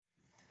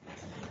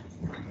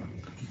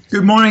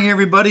Good morning,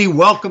 everybody.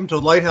 Welcome to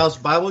Lighthouse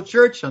Bible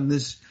Church on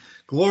this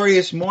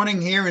glorious morning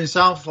here in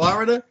South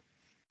Florida.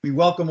 We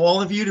welcome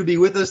all of you to be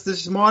with us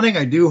this morning.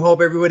 I do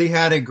hope everybody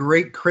had a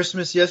great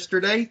Christmas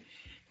yesterday,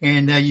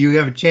 and you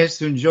have a chance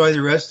to enjoy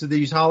the rest of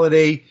these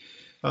holiday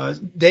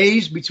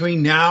days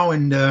between now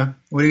and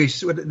what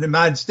the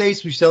United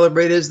States we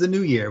celebrate as the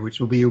New Year, which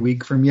will be a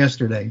week from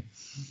yesterday.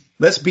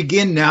 Let's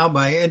begin now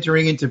by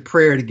entering into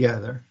prayer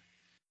together.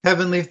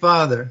 Heavenly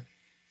Father,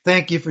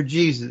 thank you for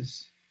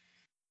Jesus.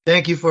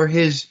 Thank you for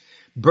his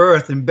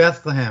birth in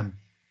Bethlehem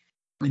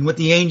and what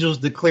the angels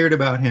declared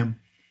about him.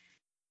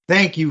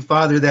 Thank you,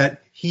 Father,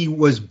 that he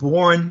was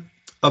born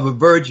of a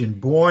virgin,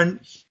 born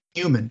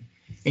human,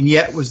 and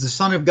yet was the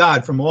Son of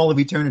God from all of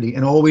eternity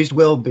and always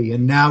will be,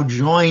 and now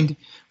joined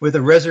with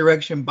a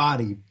resurrection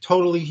body,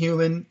 totally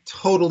human,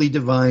 totally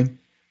divine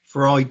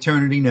for all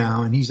eternity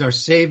now. And he's our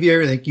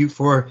Savior. Thank you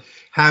for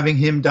having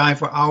him die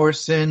for our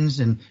sins,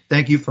 and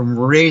thank you for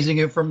raising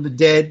him from the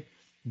dead.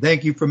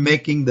 Thank you for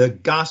making the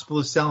gospel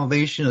of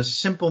salvation a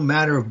simple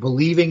matter of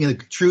believing the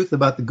truth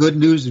about the good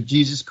news of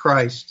Jesus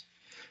Christ.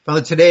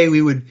 Father, today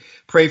we would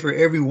pray for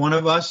every one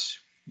of us,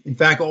 in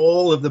fact,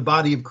 all of the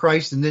body of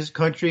Christ in this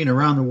country and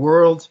around the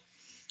world.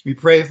 We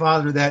pray,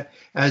 Father, that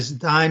as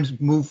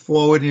times move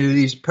forward into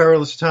these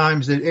perilous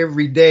times, that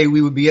every day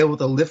we would be able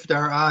to lift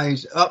our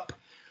eyes up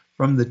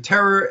from the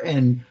terror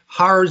and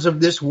horrors of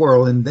this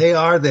world, and they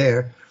are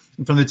there,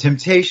 and from the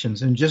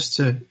temptations, and just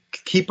to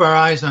keep our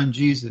eyes on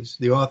Jesus,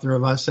 the author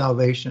of our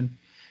salvation. And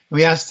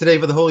we ask today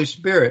for the Holy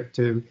Spirit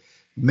to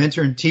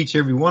mentor and teach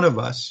every one of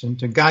us and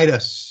to guide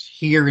us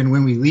here and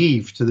when we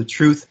leave to the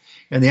truth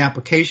and the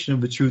application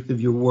of the truth of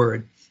your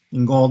word.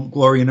 In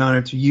glory and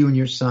honor to you and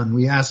your Son.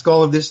 We ask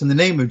all of this in the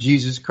name of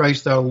Jesus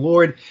Christ our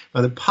Lord.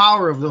 By the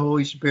power of the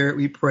Holy Spirit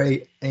we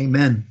pray.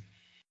 Amen.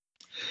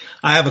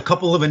 I have a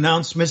couple of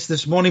announcements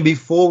this morning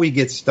before we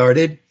get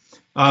started.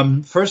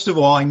 First of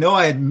all, I know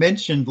I had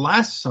mentioned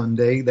last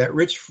Sunday that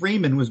Rich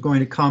Freeman was going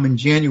to come in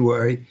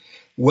January.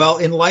 Well,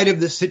 in light of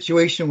the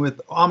situation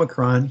with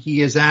Omicron, he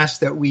has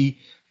asked that we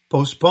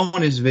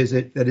postpone his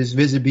visit, that his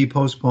visit be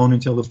postponed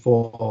until the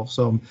fall.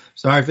 So I'm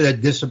sorry for that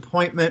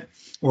disappointment.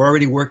 We're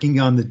already working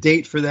on the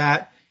date for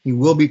that. He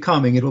will be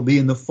coming. It'll be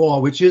in the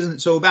fall, which isn't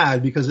so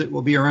bad because it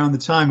will be around the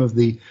time of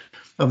the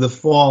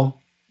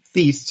fall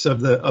feasts in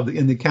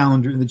the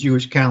calendar, in the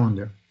Jewish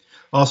calendar.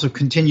 Also,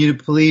 continue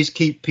to please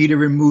keep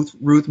Peter and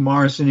Ruth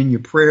Morrison in your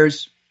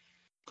prayers.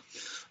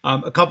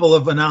 A couple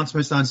of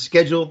announcements on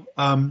schedule.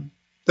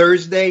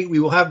 Thursday, we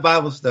will have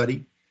Bible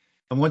study.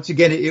 And once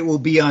again, it will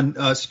be on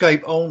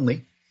Skype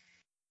only.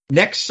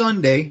 Next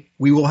Sunday,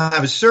 we will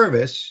have a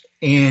service.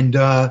 And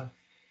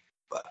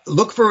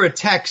look for a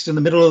text in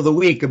the middle of the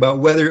week about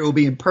whether it will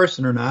be in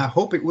person or not. I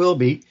hope it will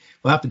be.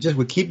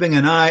 We're keeping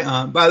an eye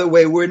on. By the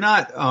way, we're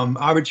not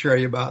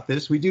arbitrary about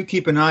this. We do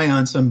keep an eye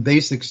on some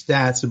basic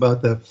stats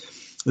about the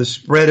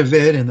spread of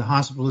it and the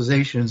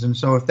hospitalizations. And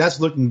so if that's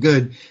looking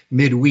good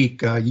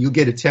midweek, you'll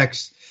get a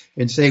text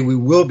and say we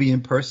will be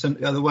in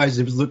person. Otherwise,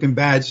 if it's looking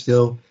bad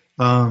still,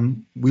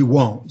 we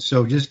won't.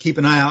 So just keep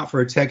an eye out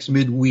for a text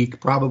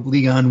midweek,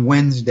 probably on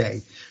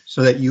Wednesday,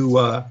 so that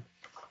you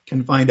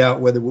can find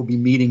out whether we'll be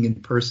meeting in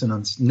person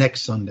on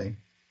next Sunday.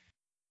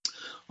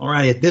 All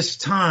right, at this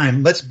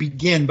time, let's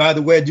begin. By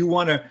the way, I do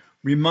want to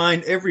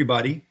remind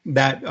everybody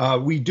that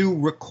we do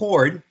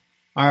record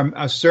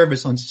our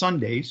service on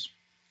Sundays.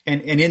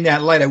 And in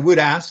that light, I would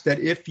ask that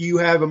if you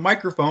have a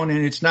microphone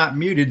and it's not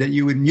muted, that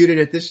you would mute it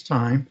at this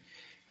time.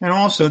 And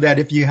also that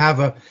if you have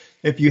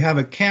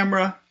a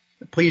camera,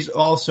 please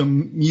also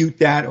mute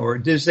that or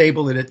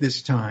disable it at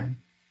this time.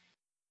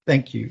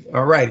 Thank you.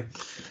 All right.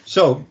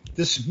 So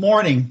this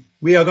morning,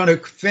 we are going to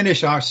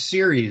finish our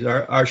series,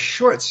 our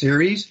short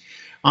series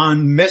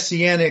on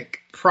Messianic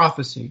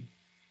prophecy.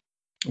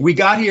 We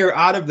got here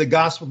out of the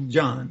Gospel of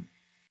John,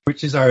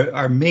 which is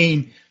our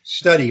main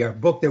study, our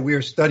book that we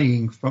are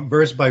studying from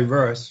verse by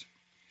verse,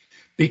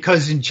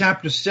 because in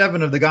chapter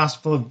 7 of the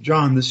Gospel of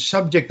John, the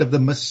subject of the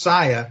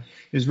Messiah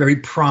is very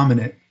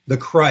prominent, the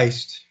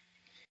Christ.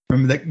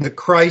 Remember, the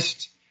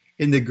Christ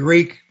in the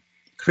Greek,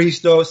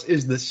 Christos,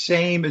 is the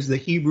same as the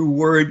Hebrew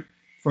word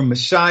for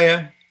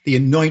Messiah, the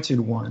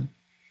anointed one.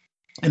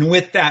 And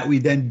with that, we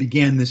then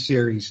began the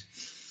series.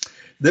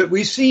 That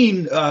we've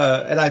seen,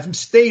 and I've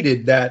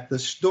stated that the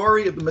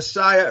story of the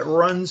Messiah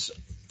runs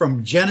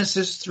from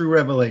Genesis through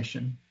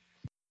Revelation.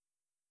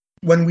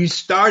 When we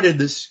started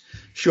this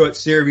short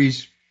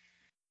series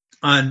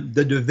on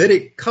the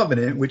Davidic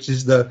covenant, which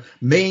is the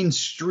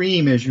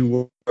mainstream, as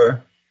you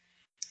were,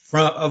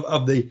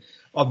 of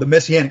the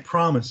Messianic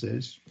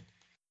promises,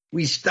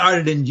 we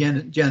started in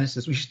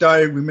Genesis. We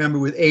started, remember,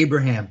 with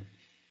Abraham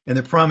and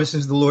the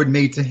promises the Lord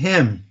made to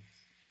him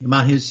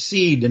about his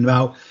seed and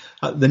about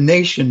the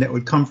nation that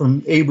would come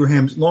from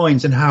Abraham's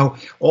loins and how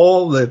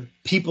all the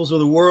peoples of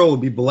the world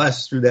would be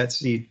blessed through that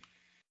seed.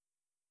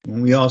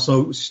 And we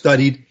also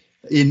studied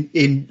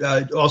in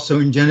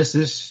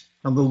Genesis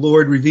how the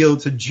Lord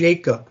revealed to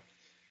Jacob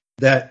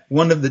that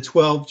one of the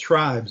 12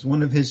 tribes,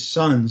 one of his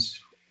sons,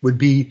 would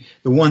be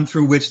the one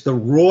through which the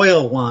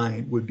royal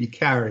line would be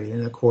carried.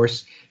 And of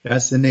course,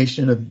 that's the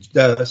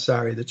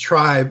the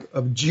tribe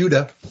of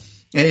Judah.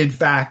 And in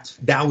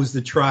fact, that was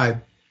the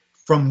tribe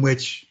from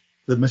which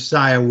the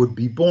Messiah would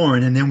be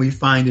born. And then we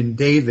find in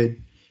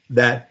David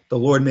that the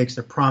Lord makes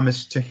a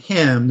promise to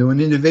him, to an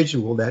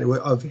individual, that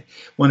of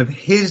one of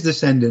his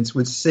descendants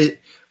would sit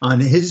on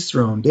his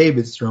throne,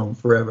 David's throne,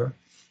 forever.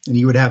 And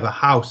he would have a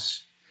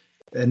house.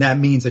 And that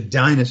means a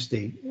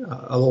dynasty,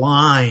 a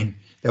line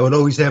that would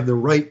always have the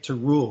right to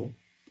rule.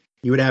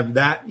 He would have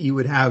that. He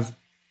would have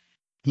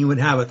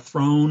a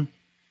throne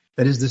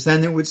that his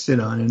descendant would sit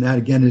on, and that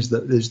again is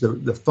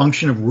the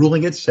function of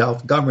ruling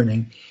itself,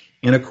 governing,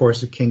 and of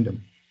course a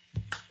kingdom.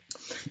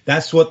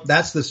 That's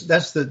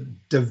the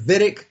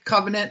Davidic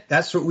covenant.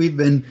 That's what we've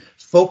been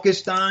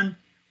focused on.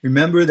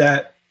 Remember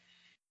that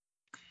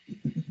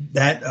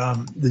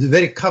the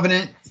Davidic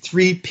covenant,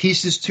 3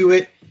 pieces to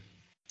it.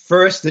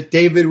 First, that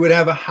David would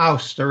have a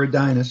house or a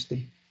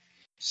dynasty.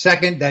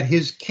 Second, that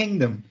his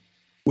kingdom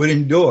would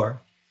endure,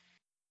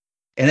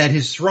 and that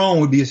his throne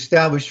would be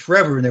established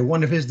forever, and that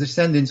one of his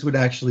descendants would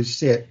actually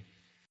sit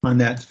on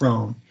that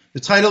throne.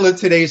 The title of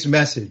today's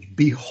message,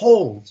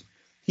 Behold,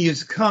 he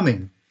is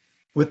coming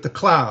with the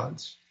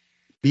clouds.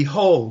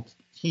 Behold,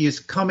 he is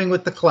coming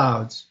with the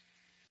clouds.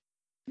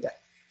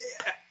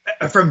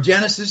 From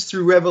Genesis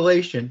through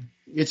Revelation,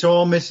 it's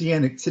all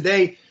messianic.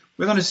 Today,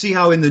 we're going to see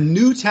how in the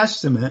New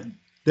Testament,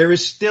 there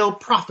is still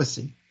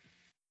prophecy.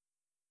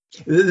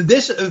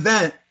 This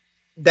event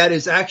that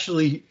is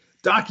actually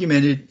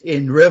documented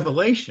in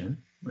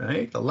Revelation,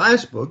 right? The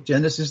last book,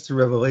 Genesis to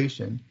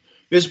Revelation,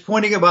 is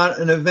pointing about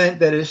an event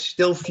that is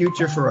still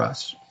future for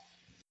us.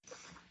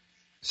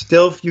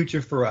 Still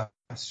future for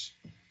us.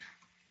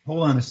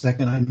 Hold on a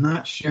second. I'm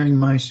not sharing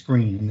my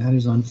screen, and that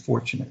is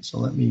unfortunate. So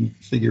let me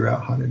figure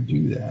out how to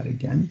do that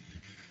again.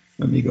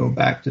 Let me go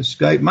back to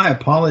Skype. My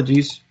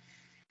apologies.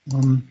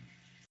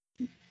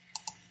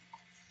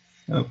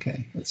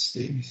 Okay, let's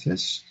see. It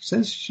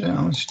says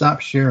stop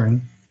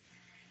sharing.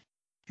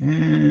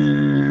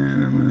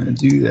 And I'm going to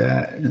do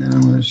that, and then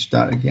I'm going to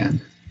start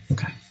again.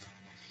 Okay.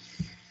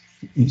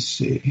 Let me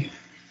see.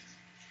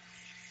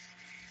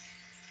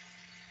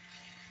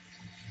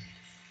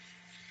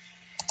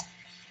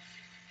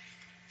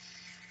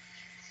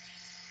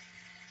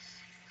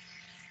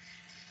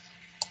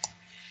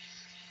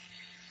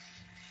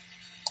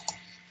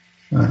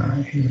 All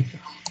right, here we go.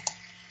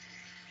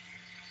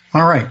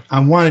 All right,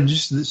 I want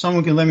to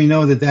someone can let me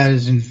know that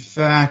is in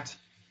fact,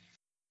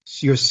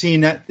 so you're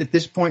seeing that at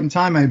this point in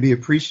time. I'd be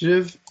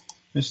appreciative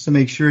just to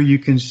make sure you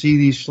can see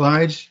these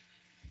slides.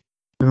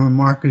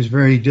 Mark is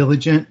very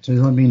diligent to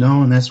let me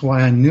know, and that's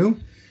why I knew.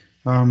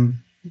 And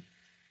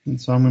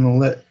so I'm going to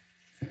let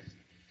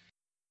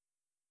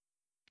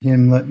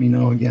him let me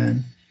know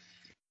again.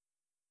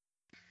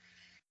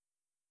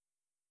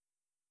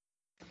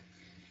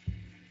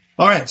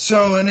 All right,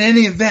 so in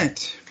any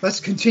event, let's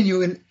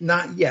continue.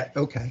 Not yet,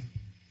 okay.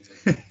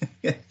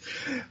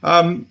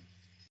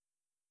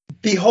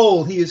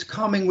 Behold, he is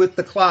coming with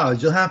the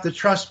clouds. You'll have to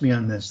trust me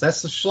on this.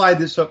 That's the slide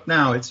that's up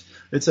now.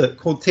 It's a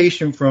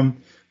quotation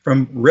from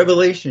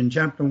Revelation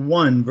chapter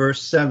 1,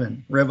 verse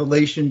 7.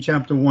 Revelation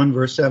chapter 1,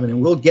 verse 7.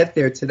 And we'll get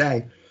there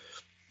today.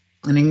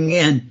 And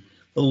again,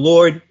 the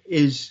Lord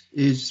is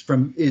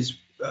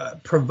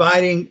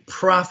providing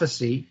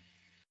prophecy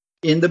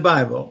in the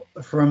Bible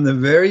from the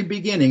very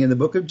beginning in the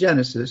book of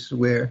Genesis,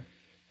 where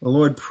the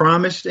Lord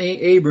promised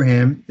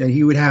Abraham that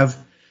he would have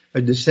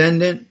a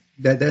descendant,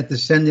 that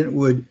descendant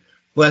would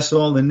bless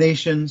all the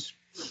nations,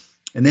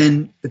 and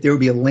then that there would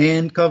be a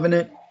land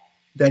covenant,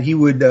 that he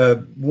would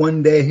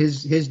one day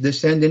his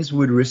descendants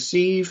would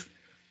receive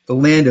the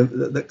land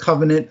of the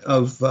covenant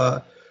of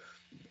what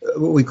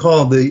we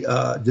call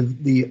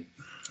the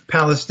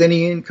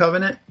Palestinian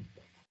covenant,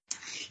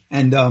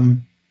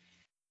 and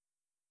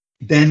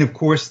then, of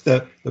course,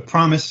 the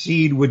promised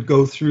seed would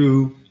go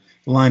through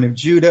the line of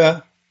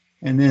Judah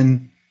and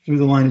then through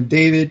the line of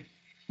David.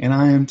 And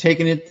I am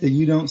taking it that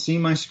you don't see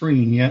my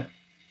screen yet,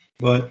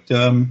 but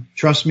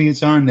trust me,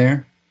 it's on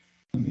there.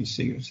 Let me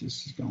see what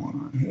this is going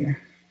on here.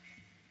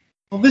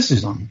 Well, this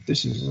is on.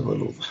 This is a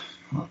little,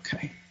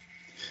 okay.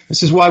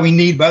 This is why we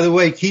need, by the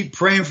way, keep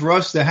praying for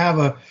us to have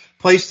a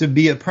place to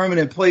be, a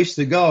permanent place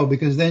to go,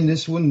 because then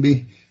this wouldn't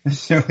be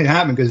necessarily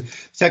happening,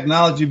 because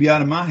technology would be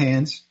out of my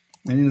hands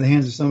and in the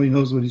hands of somebody who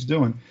knows what he's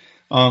doing.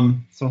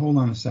 So hold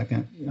on a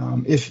second.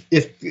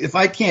 If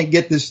I can't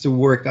get this to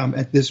work,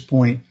 at this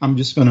point, I'm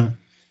just going to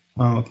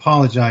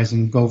apologize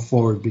and go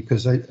forward,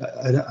 because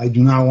I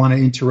do not want to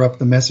interrupt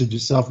the message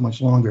itself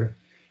much longer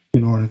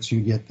in order to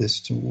get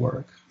this to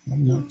work.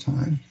 One more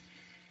time.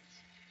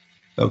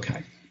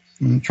 Okay.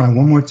 I'm going to try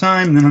one more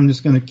time, and then I'm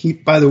just going to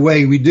keep, by the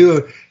way, we do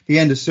at the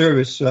end of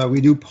service,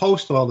 we do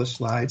post all the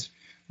slides.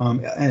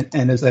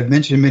 And as I've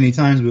mentioned many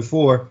times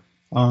before,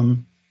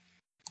 Paul,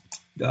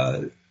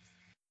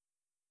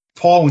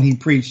 when he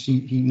preached,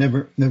 he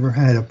never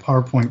had a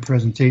PowerPoint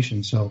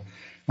presentation, so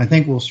I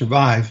think we'll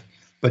survive.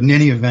 But in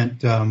any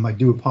event, I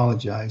do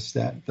apologize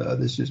that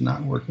this is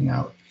not working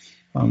out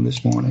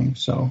this morning.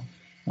 So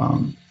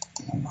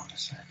Hold on a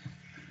second.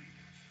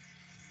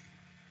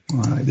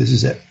 All right, this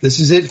is it. This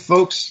is it,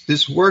 folks.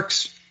 This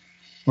works.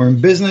 We're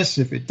in business.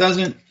 If it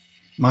doesn't,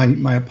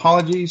 my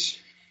apologies.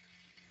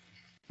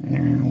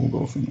 And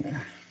we'll go from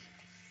there.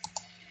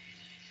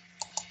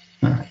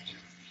 All right.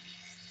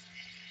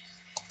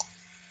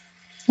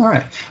 All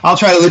right. I'll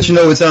try to let you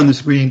know what's on the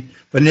screen.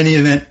 But in any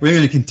event, we're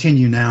going to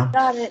continue now.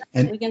 Got it.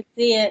 And we can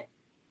see it.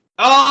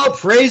 oh,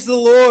 praise the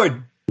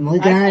Lord. We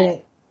got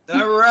it.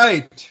 All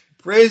right.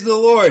 Praise the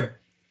Lord.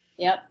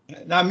 Yep.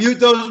 Now mute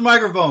those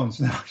microphones.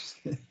 No.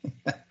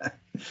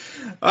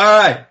 All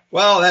right.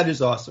 Well, that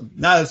is awesome.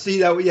 Now, see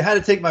that you had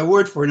to take my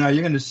word for it. Now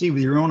you're going to see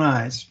with your own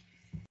eyes.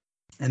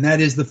 And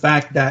that is the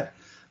fact that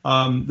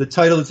the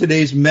title of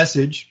today's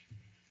message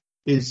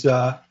is,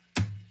 I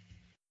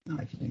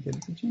can't get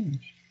it to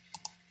change.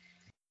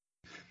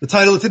 The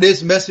title of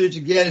today's message,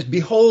 again, is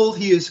Behold,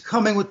 He is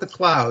Coming with the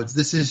Clouds.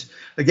 This is,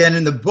 again,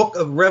 in the book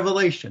of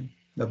Revelation.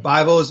 The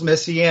Bible is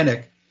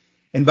messianic.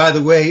 And by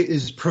the way,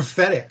 is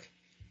prophetic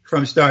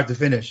from start to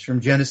finish, from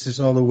Genesis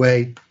all the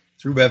way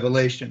through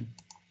Revelation.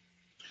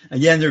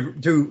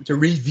 Again, to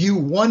review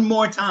one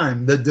more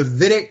time, the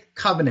Davidic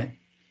covenant,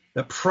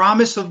 the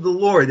promise of the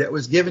Lord that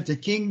was given to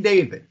King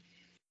David,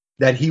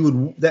 that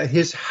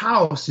his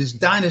house, his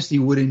dynasty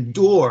would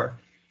endure,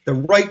 the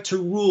right to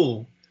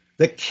rule,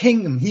 the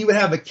kingdom. He would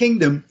have a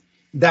kingdom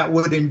that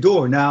would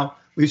endure. Now,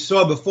 we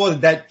saw before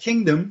that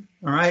kingdom,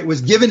 all right,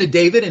 was given to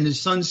David, and his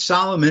son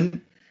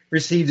Solomon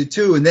received it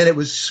too. And then it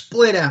was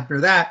split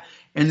after that.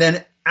 And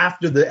then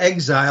after the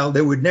exile,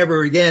 there would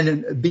never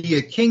again be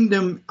a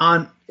kingdom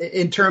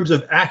in terms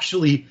of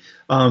actually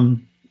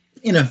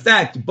in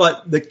effect,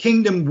 but the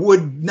kingdom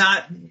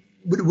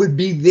would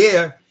be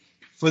there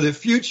for the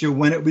future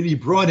when it would be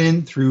brought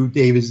in through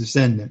David's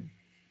descendant.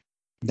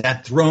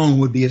 That throne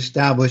would be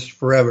established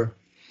forever.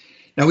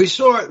 Now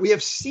we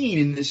have seen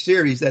in this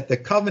series that the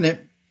covenant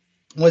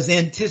was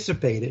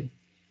anticipated.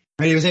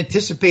 Right? It was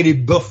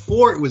anticipated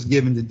before it was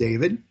given to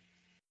David.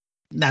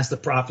 And that's the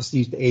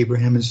prophecies to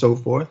Abraham and so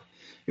forth.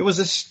 It was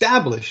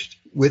established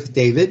with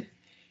David,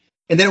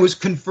 and then it was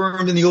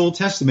confirmed in the Old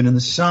Testament, in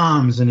the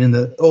Psalms and in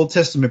the Old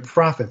Testament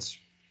prophets.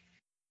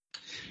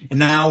 And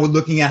now we're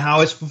looking at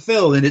how it's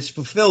fulfilled, and it's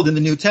fulfilled in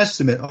the New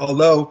Testament,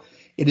 although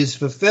it is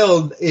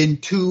fulfilled in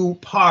two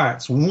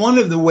parts. One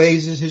of the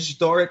ways is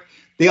historic,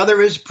 the other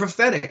is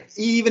prophetic.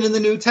 Even in the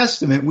New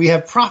Testament, we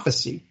have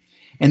prophecy,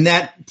 and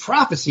that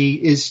prophecy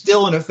is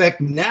still in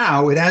effect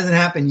now. It hasn't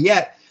happened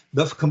yet,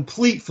 the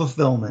complete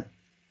fulfillment.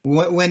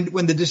 When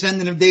the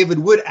descendant of David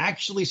would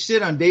actually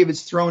sit on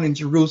David's throne in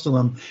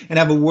Jerusalem and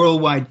have a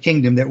worldwide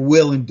kingdom that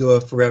will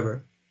endure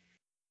forever.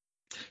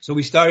 So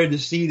we started to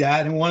see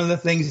that. And one of the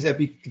things that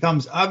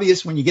becomes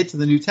obvious when you get to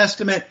the New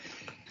Testament,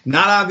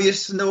 not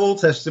obvious in the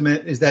Old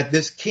Testament, is that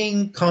this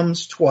king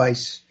comes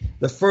twice.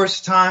 The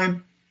first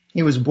time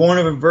he was born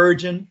of a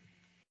virgin,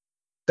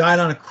 died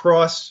on a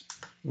cross,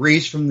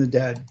 raised from the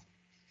dead.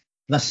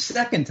 The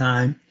second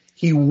time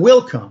he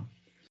will come.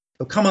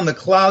 He'll come on the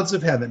clouds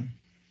of heaven.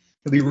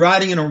 He'll be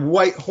riding in a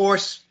white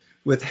horse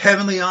with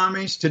heavenly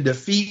armies to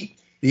defeat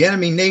the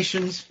enemy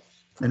nations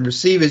and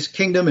receive his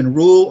kingdom and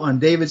rule on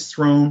David's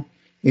throne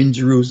in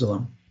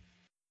Jerusalem.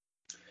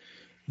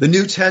 The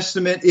New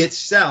Testament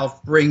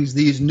itself brings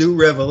these new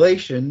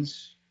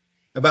revelations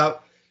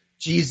about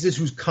Jesus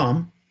who's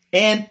come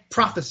and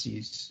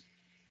prophecies.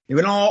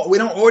 We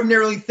don't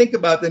ordinarily think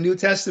about the New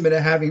Testament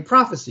as having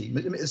prophecy,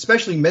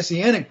 especially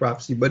messianic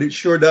prophecy, but it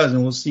sure does,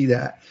 and we'll see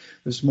that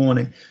this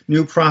morning.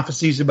 New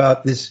prophecies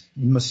about this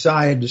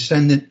Messiah,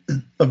 descendant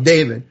of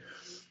David.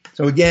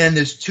 So again,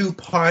 there's two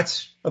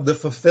parts of the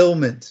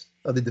fulfillment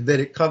of the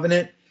Davidic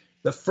covenant.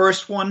 The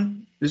first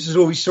one, this is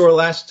what we saw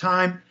last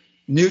time.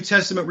 New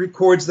Testament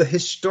records the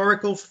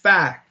historical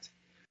fact.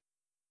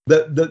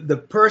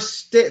 The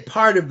first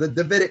part of the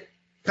Davidic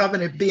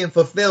covenant being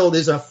fulfilled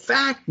is a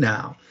fact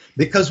now.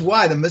 Because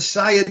why? The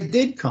Messiah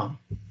did come.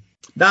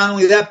 Not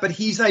only that, but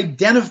he's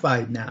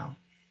identified now.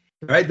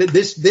 Right?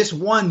 This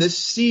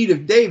seed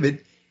of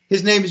David,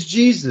 his name is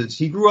Jesus.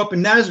 He grew up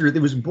in Nazareth. He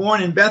was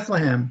born in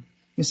Bethlehem.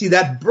 You see,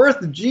 that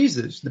birth of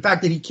Jesus, the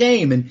fact that he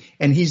came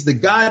and he's the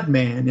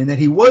God-man, and that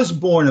he was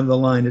born of the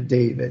line of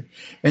David,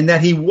 and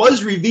that he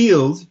was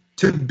revealed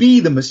to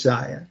be the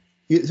Messiah.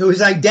 So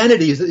his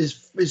identity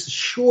is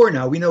sure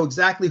now. We know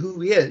exactly who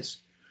he is.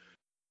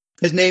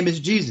 His name is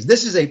Jesus.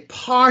 This is a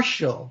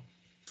partial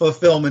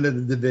fulfillment of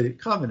the Davidic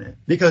covenant,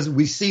 because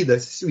we see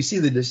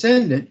the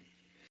descendant,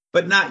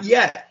 but not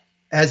yet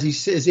as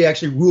he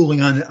actually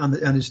ruling on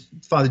his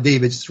father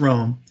David's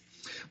throne.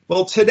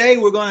 Well, today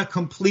we're going to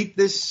complete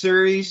this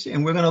series,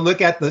 and we're going to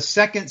look at the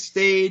second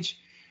stage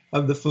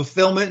of the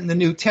fulfillment in the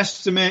New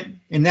Testament,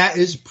 and that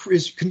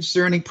is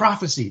concerning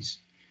prophecies.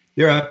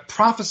 There are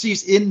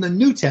prophecies in the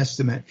New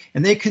Testament,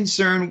 and they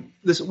concern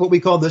what we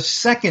call the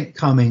second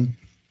coming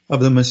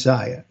of the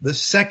Messiah. The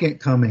second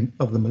coming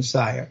of the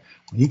Messiah.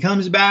 When he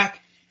comes back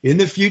in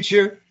the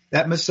future,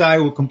 that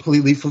Messiah will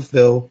completely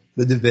fulfill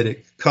the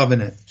Davidic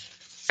covenant.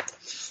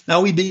 Now,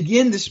 we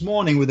begin this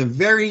morning with a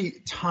very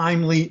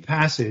timely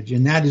passage,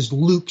 and that is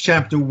Luke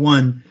chapter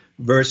 1,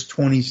 verse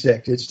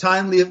 26. It's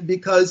timely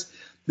because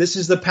this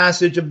is the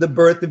passage of the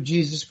birth of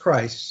Jesus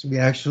Christ. We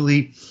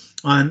actually,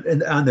 on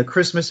the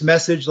Christmas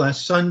message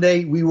last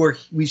Sunday,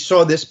 we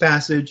saw this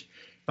passage.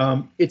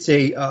 It's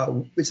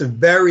a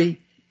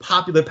very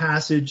popular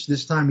passage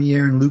this time of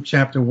year in Luke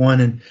chapter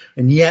 1,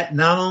 and yet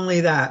not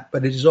only that,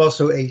 but it is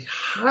also a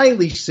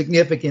highly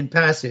significant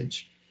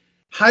passage,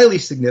 highly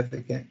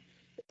significant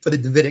for the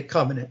Davidic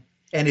covenant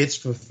and its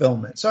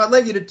fulfillment. So I'd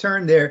like you to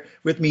turn there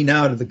with me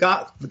now to the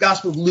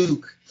Gospel of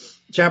Luke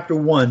chapter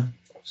 1,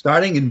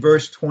 starting in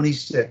verse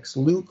 26.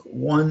 Luke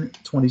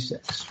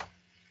 1:26.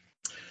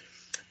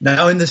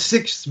 Now in the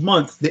 6th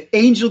month, the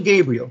angel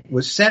Gabriel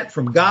was sent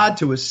from God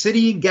to a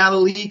city in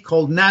Galilee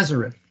called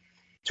Nazareth,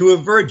 to a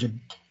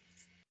virgin,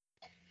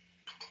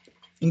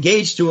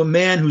 engaged to a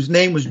man whose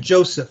name was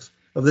Joseph,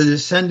 of the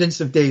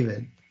descendants of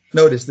David.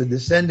 Notice, the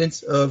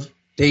descendants of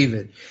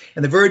David.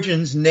 And the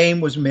virgin's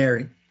name was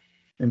Mary.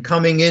 And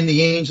coming in,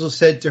 the angel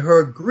said to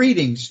her,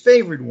 "Greetings,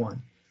 favored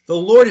one, the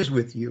Lord is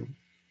with you."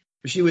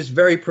 But she was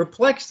very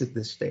perplexed at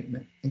this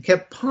statement and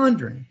kept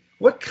pondering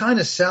what kind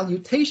of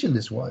salutation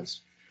this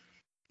was.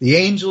 The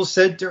angel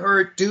said to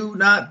her, "Do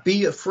not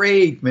be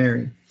afraid,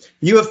 Mary.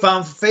 You have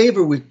found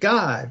favor with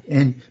God,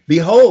 and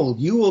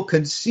behold, you will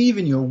conceive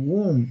in your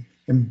womb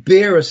and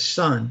bear a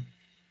son,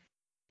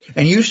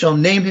 and you shall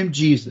name him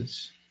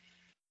Jesus.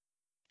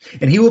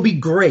 And he will be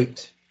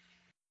great,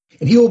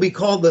 and he will be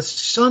called the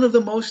Son of the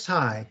Most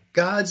High,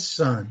 God's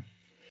Son.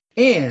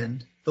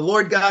 And the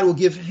Lord God will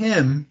give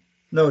him,"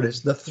 notice,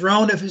 "the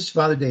throne of his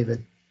father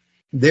David."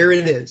 There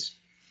it is.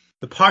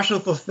 The partial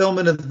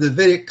fulfillment of the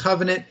Davidic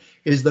covenant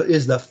is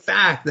the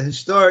fact, the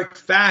historic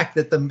fact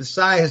that the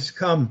Messiah has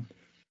come,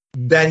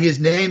 that his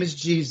name is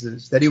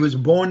Jesus, that he was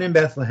born in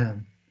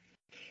Bethlehem.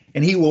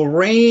 And he will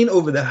reign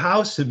over the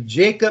house of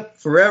Jacob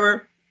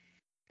forever,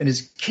 and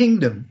his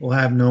kingdom will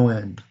have no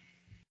end.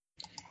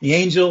 The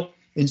angel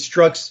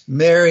instructs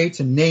Mary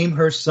to name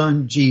her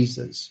son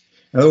Jesus.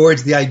 In other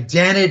words, the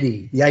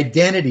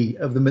identity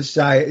of the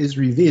Messiah is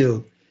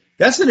revealed.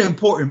 That's an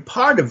important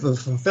part of the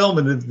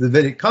fulfillment of the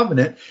Davidic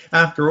covenant.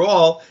 After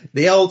all,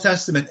 the Old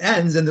Testament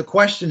ends and the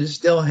question is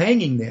still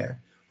hanging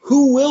there.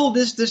 Who will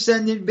this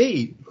descendant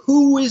be?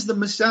 Who is the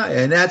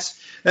Messiah? And that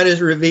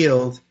is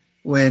revealed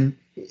when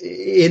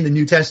in the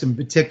New Testament,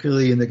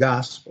 particularly in the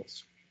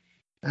Gospels.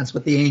 That's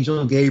what the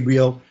angel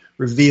Gabriel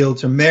revealed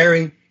to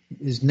Mary.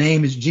 His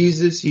name is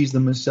Jesus. He's the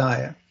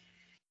Messiah.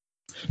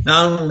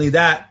 Not only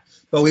that,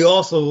 but we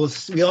also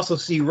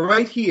see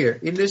right here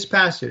in this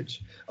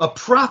passage a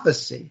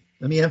prophecy.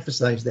 Let me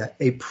emphasize that.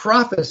 A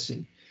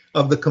prophecy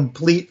of the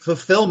complete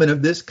fulfillment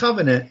of this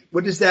covenant.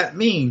 What does that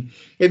mean?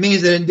 It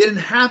means that it didn't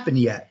happen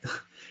yet.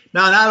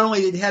 Now, not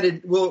only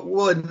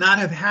will it not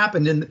have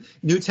happened in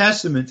New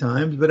Testament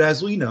times, but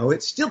as we know,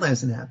 it still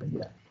hasn't happened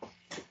yet.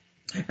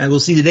 And we'll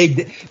see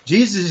today,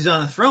 Jesus is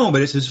on the throne,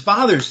 but it's his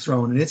Father's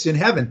throne, and it's in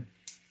heaven.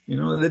 You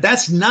know,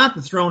 that's not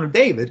the throne of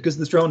David, because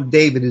the throne of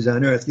David is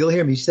on earth. You'll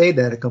hear me say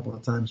that a couple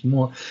of times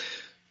more.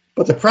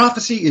 But the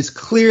prophecy is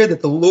clear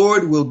that the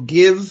Lord will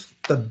give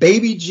the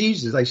baby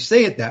Jesus. I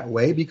say it that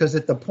way because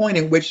at the point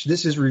in which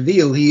this is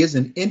revealed, he is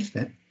an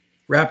infant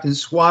wrapped in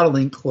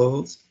swaddling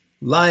clothes,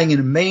 lying in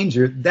a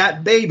manger.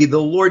 That baby,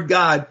 the Lord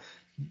God,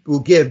 will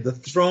give the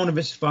throne of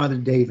his father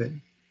David.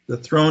 The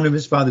throne of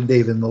his father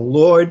David. And the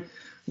Lord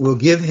will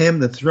give him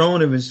the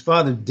throne of his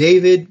father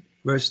David,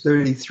 verse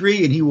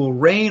 33, and he will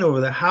reign over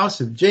the house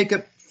of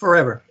Jacob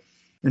forever,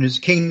 and his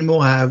kingdom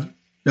will have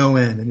no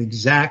end. An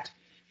exact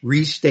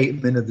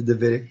restatement of the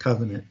Davidic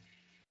covenant.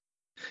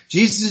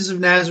 Jesus of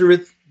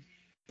Nazareth,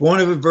 born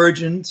of a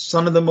virgin,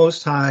 Son of the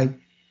Most High,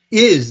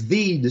 is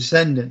the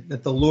descendant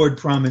that the Lord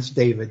promised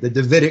David. The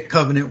Davidic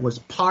covenant was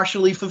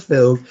partially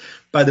fulfilled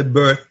by the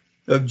birth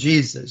of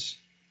Jesus.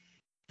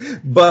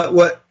 But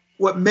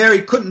what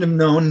Mary couldn't have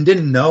known and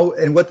didn't know,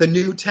 and what the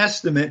New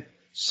Testament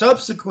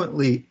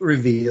subsequently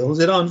reveals,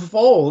 it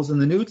unfolds in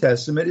the New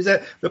Testament, is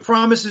that the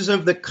promises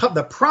of the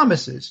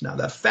promises, now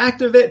the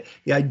fact of it,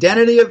 the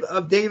identity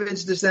of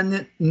David's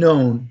descendant,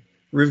 known,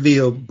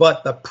 revealed,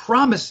 but the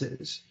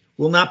promises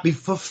will not be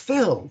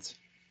fulfilled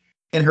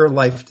in her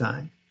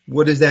lifetime.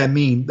 What does that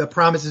mean? The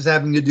promises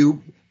having to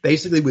do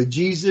basically with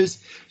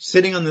Jesus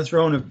sitting on the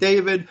throne of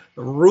David,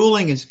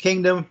 ruling his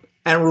kingdom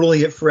and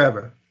ruling it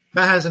forever.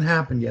 That hasn't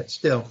happened yet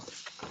still.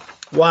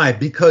 Why?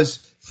 Because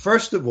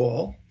first of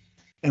all,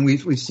 and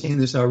we've seen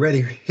this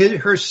already,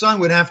 her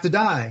son would have to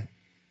die.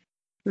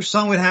 Her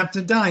son would have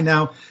to die.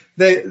 Now,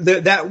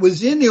 that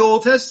was in the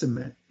Old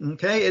Testament,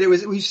 okay? And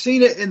we've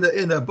seen it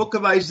in the book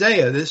of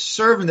Isaiah, this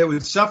servant that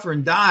would suffer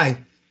and die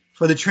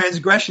for the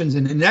transgressions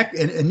and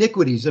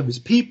iniquities of his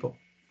people.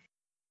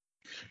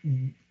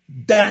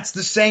 That's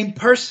the same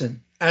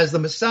person as the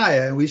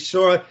Messiah. And we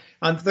saw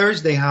on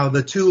Thursday how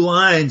the two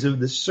lines of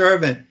the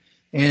servant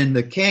and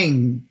the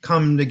king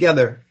come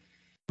together.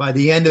 By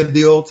the end of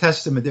the Old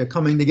Testament, they're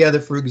coming together,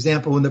 for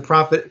example, in the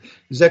prophet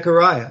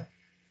Zechariah.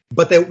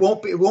 But it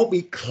won't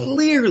be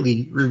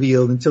clearly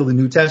revealed until the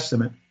New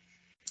Testament.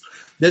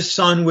 This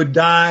son would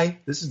die.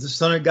 This is the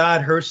Son of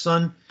God, her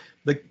son,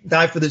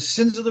 die for the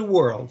sins of the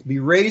world, be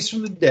raised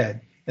from the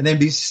dead. and then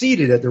be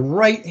seated at the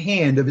right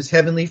hand of his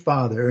heavenly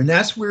Father. And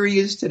that's where he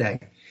is today.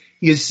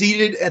 He is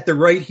seated at the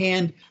right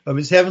hand of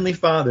his heavenly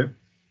Father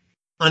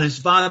on his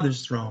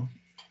Father's throne.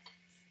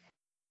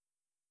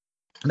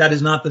 That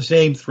is not the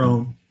same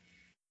throne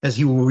as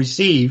he will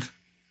receive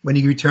when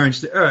he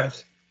returns to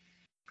earth.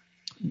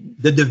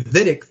 The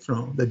Davidic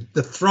throne,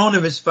 the throne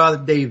of his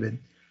father David,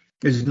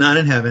 is not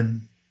in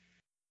heaven.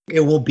 It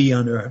will be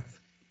on earth.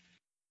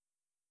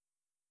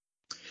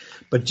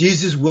 But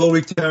Jesus will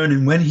return,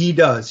 and when he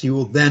does, he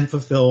will then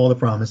fulfill all the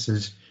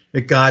promises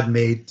that God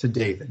made to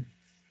David.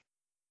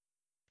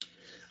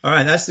 All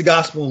right, that's the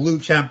Gospel of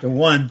Luke chapter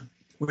 1.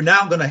 We're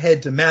now going to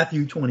head to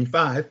Matthew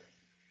 25,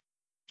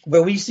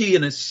 where we see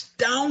an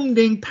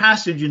astounding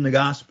passage in the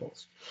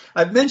Gospels.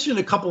 I've mentioned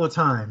a couple of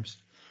times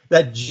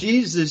that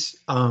Jesus,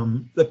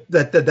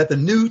 that the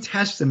New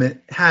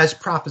Testament has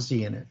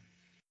prophecy in it.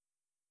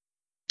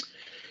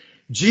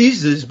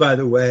 Jesus, by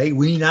the way,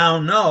 we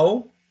now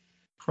know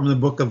from the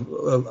book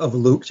of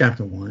Luke,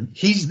 chapter 1,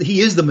 he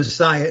is the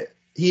Messiah.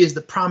 He is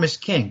the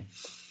promised king.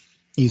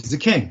 He's the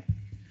king.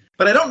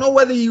 But I don't know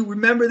whether you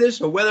remember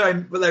this or whether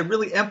I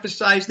really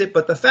emphasized it,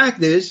 but the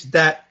fact is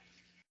that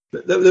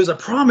there's a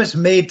promise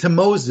made to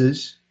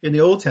Moses in the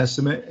Old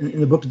Testament,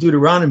 in the book of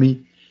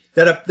Deuteronomy,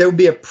 that there would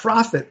be a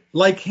prophet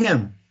like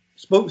him,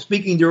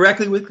 speaking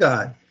directly with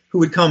God, who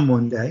would come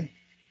one day.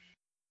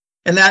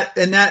 And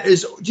that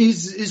is,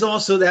 Jesus is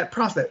also that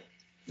prophet.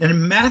 And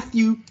in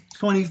Matthew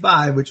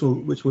 25, which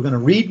we're going to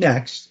read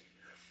next,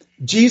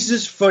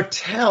 Jesus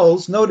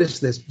foretells, notice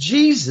this,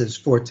 Jesus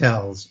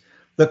foretells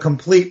the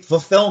complete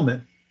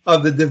fulfillment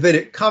of the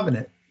Davidic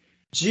covenant.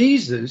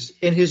 Jesus,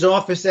 in his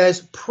office as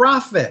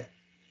prophet.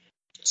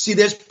 See,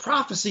 there's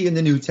prophecy in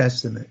the New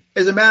Testament.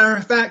 As a matter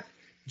of fact,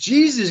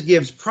 Jesus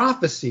gives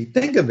prophecy.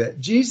 Think of it.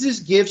 Jesus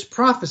gives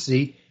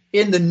prophecy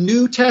in the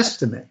New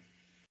Testament.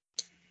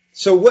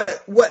 So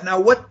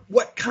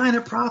what kind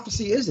of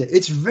prophecy is it?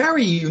 It's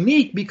very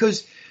unique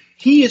because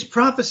he is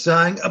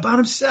prophesying about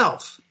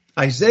himself.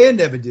 Isaiah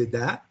never did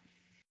that,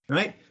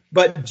 right?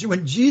 But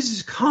when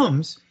Jesus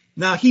comes,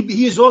 now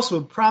he is also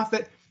a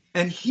prophet,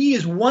 and he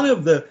is one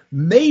of the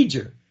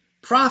major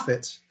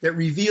prophets that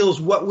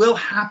reveals what will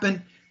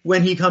happen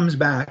when he comes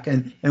back,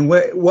 and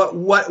when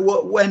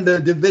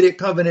the Davidic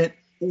covenant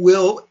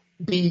will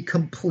be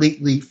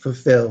completely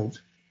fulfilled.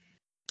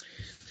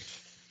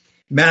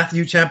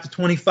 Matthew chapter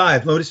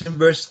 25, notice in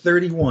verse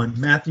 31.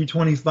 Matthew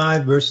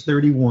 25, verse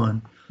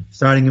 31,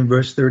 starting in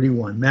verse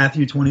 31.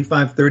 Matthew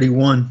 25,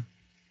 31.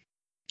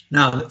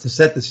 Now, to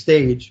set the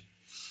stage,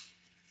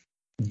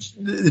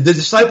 the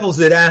disciples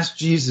that asked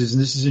Jesus,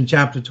 and this is in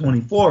chapter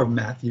 24 of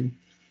Matthew,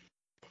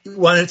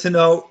 wanted to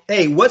know,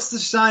 hey, what's the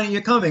sign of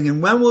your coming,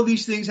 and when will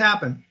these things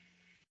happen?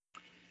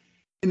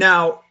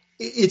 Now,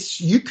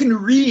 you can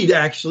read,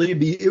 actually,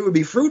 it would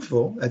be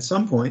fruitful at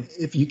some point,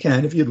 if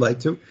you'd like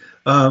to,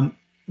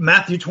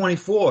 Matthew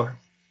 24,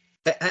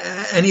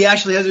 and he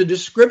actually has a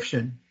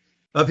description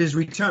of his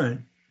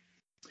return.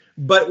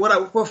 But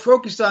what we're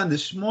focused on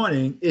this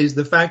morning is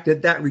the fact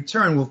that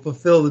return will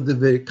fulfill the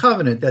Davidic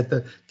covenant, that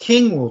the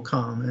king will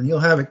come and he'll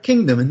have a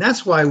kingdom. And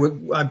that's why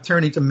I'm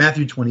turning to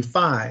Matthew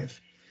 25.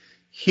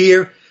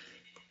 Here,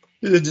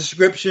 the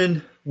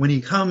description, when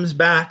he comes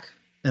back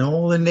and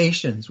all the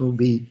nations will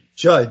be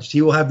judged.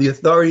 He will have the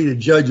authority to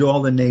judge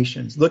all the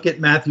nations. Look at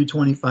Matthew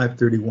 25,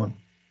 31.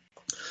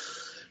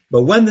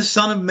 But when the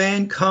Son of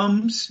Man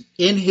comes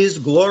in his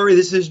glory,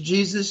 this is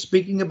Jesus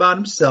speaking about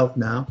himself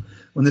now.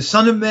 When the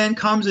Son of Man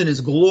comes in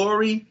his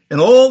glory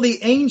and all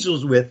the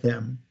angels with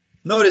him,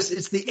 notice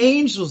it's the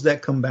angels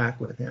that come back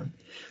with him,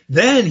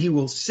 then he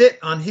will sit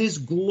on his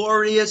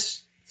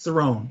glorious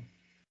throne,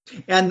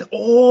 and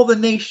all the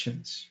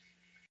nations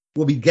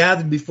will be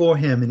gathered before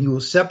him, and he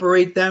will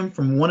separate them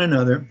from one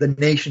another, the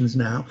nations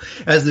now,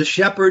 as the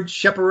shepherd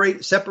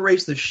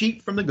separates the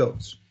sheep from the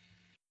goats.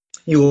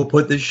 He will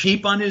put the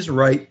sheep on his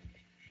right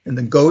and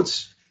the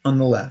goats on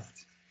the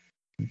left.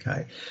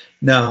 Okay.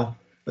 Now,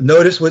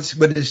 notice what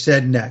is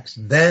said next.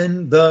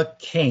 Then the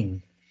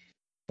king.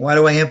 Why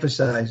do I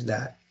emphasize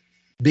that?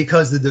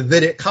 Because the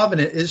Davidic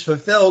covenant is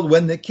fulfilled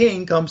when the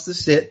king comes to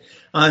sit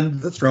on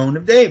the throne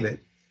of David.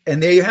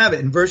 And there you have it.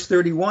 In verse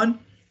 31,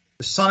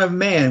 the Son of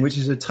Man, which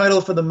is a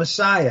title for the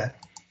Messiah.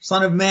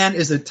 Son of Man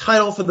is a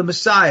title for the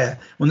Messiah.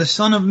 When the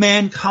Son of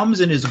Man comes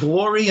in his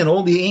glory and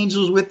all the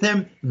angels with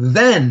him,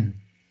 then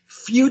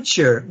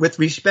future, with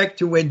respect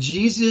to when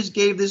Jesus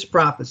gave this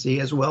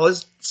prophecy, as well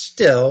as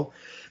still,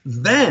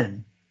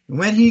 then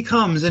when he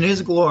comes in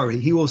his glory,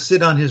 he will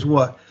sit on his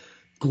what?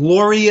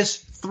 Glorious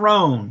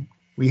throne.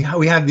 We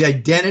have the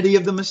identity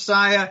of the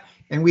Messiah,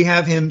 and we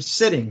have him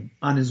sitting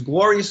on his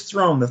glorious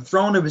throne, the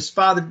throne of his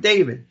father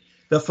David,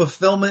 the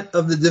fulfillment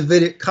of the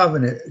Davidic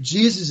covenant.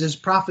 Jesus is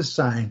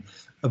prophesying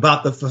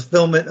about the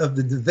fulfillment of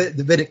the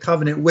Davidic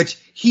covenant, which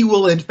he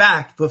will in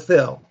fact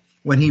fulfill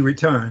when he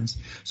returns.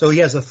 So he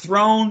has a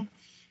throne.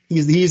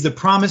 He's the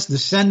promised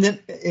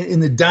descendant in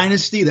the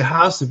dynasty, the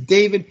house of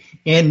David.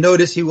 And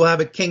notice he will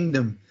have a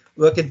kingdom.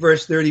 Look at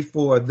verse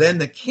 34. Then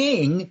the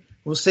king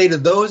will say to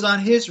those on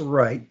his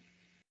right,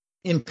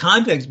 in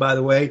context, by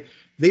the way,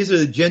 these are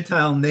the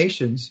Gentile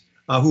nations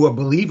who are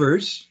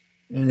believers,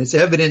 and it's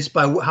evidenced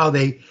by how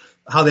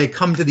they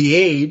come to the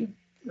aid.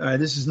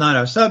 This is not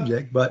our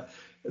subject, but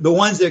the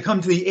ones that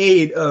come to the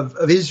aid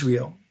of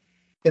Israel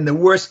in the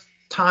worst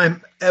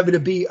time ever to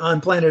be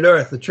on planet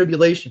Earth, the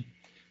tribulation.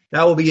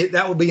 That will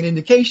be an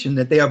indication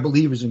that they are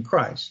believers in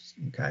Christ.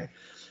 Okay,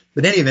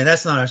 but anyway,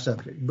 that's not our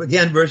subject. But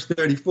again, verse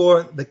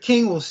 34: the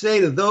king will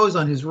say to those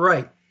on his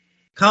right,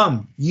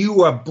 "Come,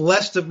 you are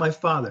blessed of my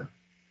Father.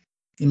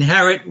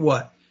 Inherit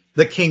what?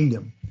 The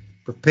kingdom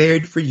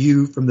prepared for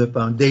you from the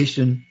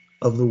foundation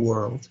of the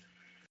world."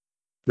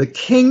 The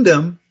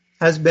kingdom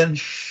has been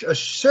a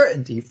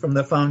certainty from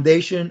the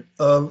foundation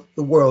of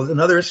the world.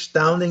 Another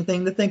astounding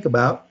thing to think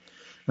about.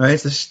 All right,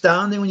 it's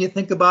astounding when you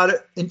think about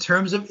it in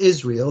terms of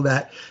Israel,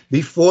 that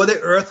before the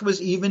earth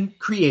was even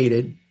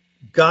created,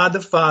 God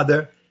the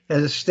Father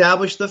has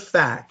established the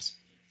fact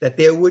that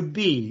there would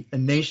be a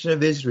nation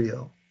of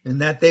Israel,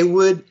 and that they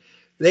would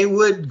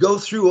go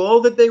through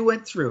all that they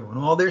went through and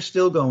all they're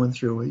still going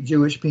through with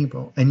Jewish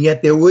people, and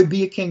yet there would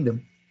be a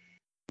kingdom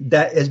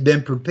that has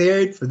been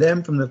prepared for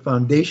them from the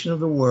foundation of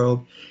the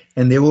world,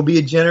 and there will be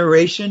a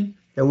generation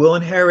that will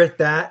inherit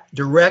that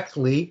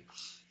directly,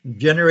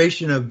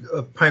 generation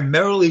of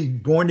primarily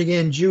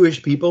born-again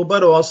Jewish people,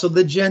 but also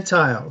the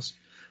Gentiles.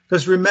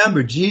 Because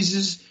remember,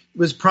 Jesus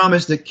was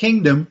promised a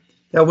kingdom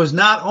that was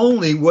not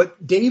only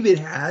what David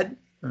had,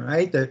 all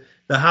right, the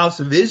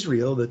house of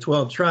Israel, the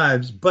 12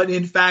 tribes, but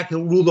in fact,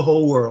 he'll rule the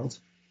whole world.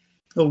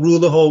 He'll rule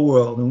the whole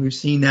world, and we've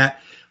seen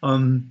that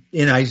in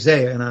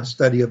Isaiah, in our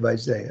study of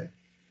Isaiah.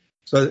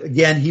 So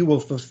again, he will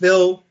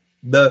fulfill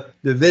the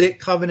Davidic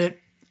covenant,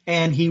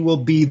 and he will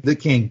be the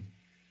king.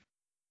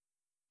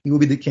 He will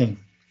be the king.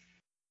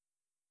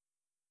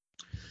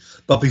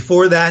 But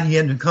before that, he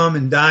had to come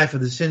and die for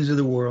the sins of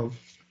the world.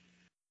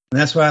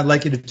 And that's why I'd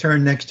like you to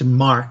turn next to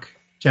Mark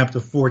chapter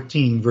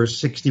 14, verse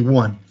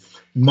 61.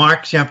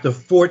 Mark chapter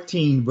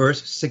 14,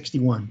 verse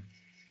 61.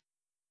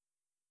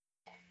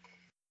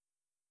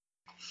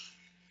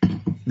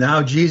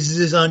 Now Jesus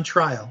is on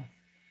trial.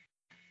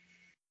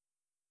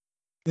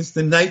 It's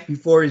the night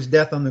before his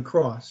death on the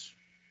cross.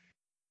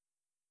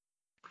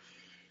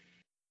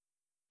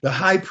 The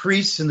high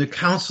priests and the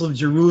council of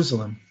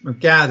Jerusalem are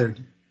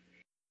gathered.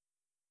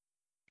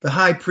 The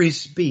high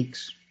priest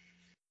speaks.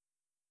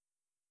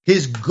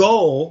 His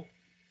goal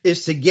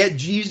is to get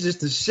Jesus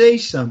to say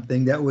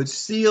something that would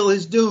seal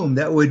his doom,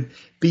 that would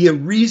be a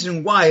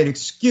reason why, an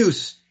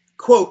excuse,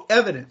 quote,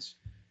 evidence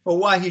for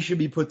why he should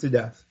be put to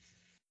death.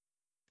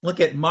 Look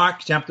at Mark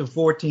chapter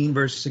 14,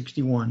 verse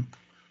 61.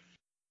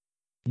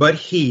 But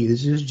he,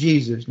 this is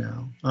Jesus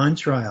now, on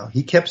trial,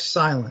 he kept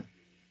silent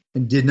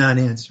and did not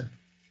answer.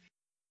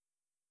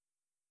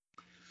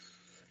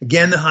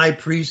 Again, the high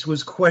priest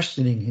was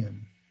questioning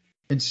him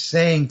and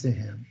saying to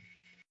him,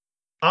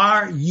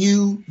 "Are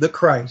you the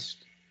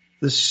Christ,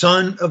 the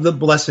Son of the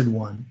Blessed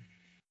One?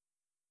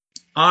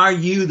 Are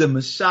you the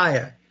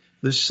Messiah,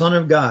 the Son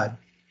of God?"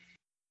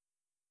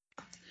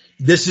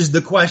 This is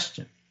the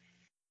question.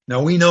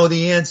 Now we know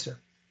the answer.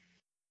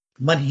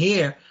 But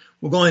here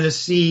we're going to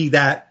see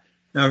that,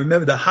 now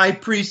remember, the high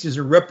priest is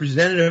a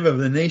representative of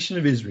the nation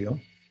of Israel.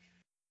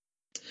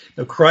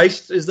 The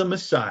Christ is the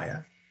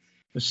Messiah,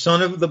 the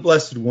Son of the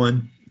Blessed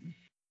One,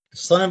 the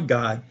Son of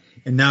God.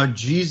 And now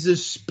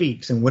Jesus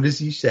speaks. And what does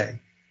he say?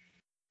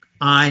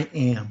 I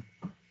am.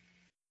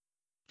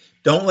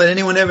 Don't let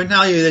anyone ever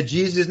tell you that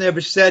Jesus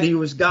never said he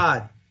was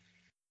God.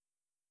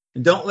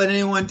 And don't let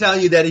anyone tell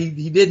you that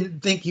he didn't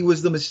think he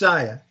was the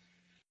Messiah.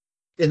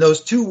 In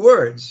those two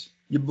words,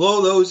 you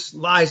blow those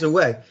lies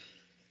away.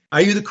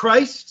 Are you the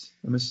Christ,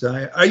 the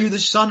Messiah? Are you the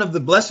Son of the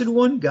Blessed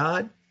One,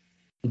 God?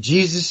 And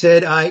Jesus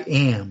said, I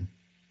am.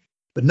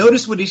 But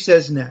notice what he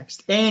says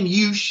next. And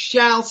you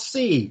shall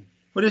see.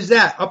 What is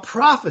that? A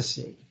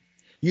prophecy.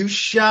 You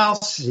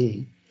shall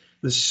see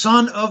the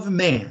Son of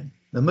Man,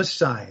 the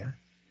Messiah,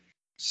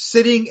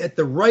 sitting at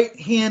the right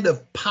hand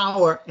of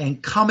power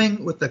and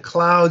coming with the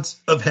clouds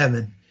of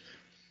heaven.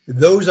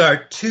 Those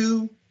are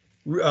two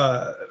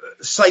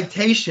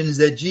citations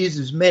that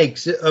Jesus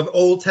makes of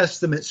Old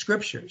Testament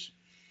scriptures.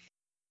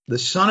 The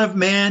Son of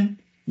Man,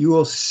 you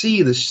will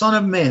see the Son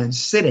of Man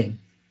sitting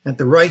at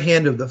the right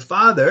hand of the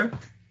Father,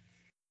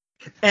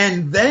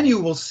 and then you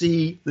will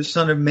see the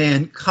Son of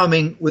Man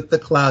coming with the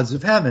clouds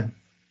of heaven.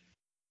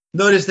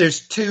 Notice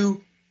there's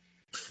two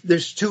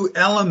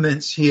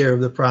elements here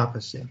of the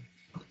prophecy.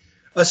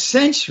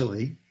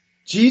 Essentially,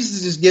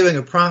 Jesus is giving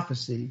a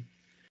prophecy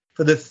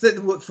for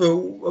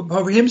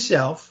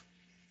himself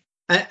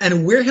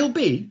and where he'll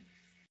be,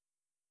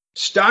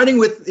 starting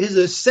with his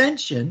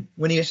ascension,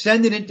 when he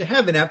ascended into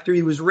heaven after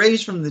he was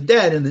raised from the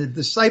dead and the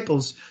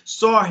disciples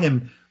saw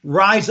him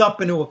rise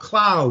up into a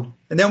cloud.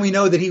 And then we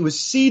know that he was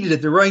seated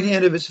at the right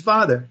hand of his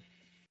Father.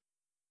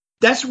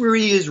 That's where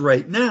he is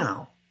right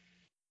now.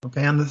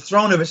 Okay, on the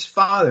throne of his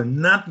Father,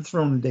 not the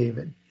throne of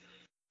David.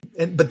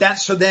 But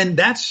that's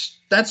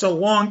a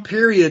long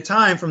period of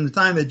time from the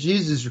time that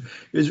Jesus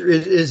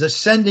is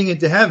ascending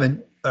into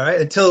heaven, all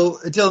right,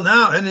 until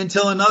now and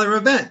until another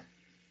event.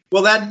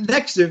 Well, that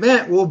next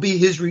event will be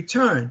his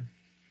return.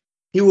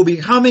 He will be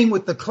coming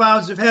with the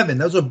clouds of heaven.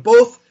 Those are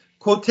both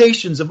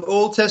quotations of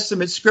Old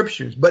Testament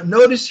scriptures. But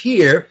notice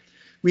here,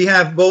 we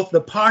have both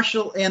the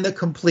partial and the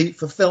complete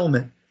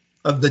fulfillment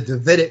of the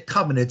Davidic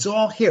covenant. It's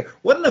all here.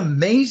 What an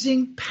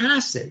amazing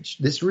passage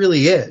this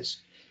really is.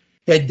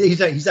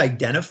 He's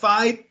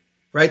identified,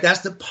 right?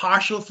 That's the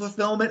partial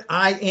fulfillment.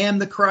 I am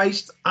the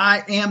Christ.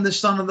 I am the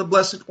Son of the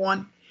Blessed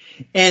One.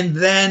 And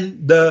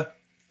then the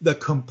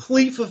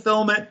complete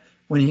fulfillment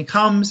when he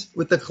comes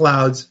with the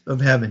clouds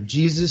of heaven.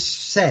 Jesus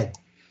said,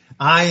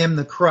 I am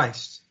the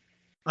Christ.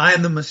 I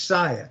am the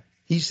Messiah.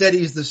 He said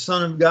he is the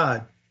Son of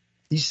God.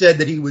 He said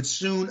that he would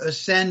soon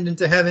ascend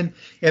into heaven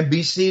and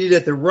be seated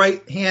at the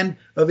right hand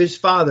of his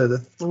Father, the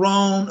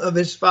throne of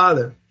his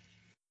Father.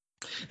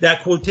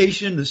 That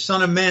quotation, the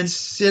Son of Man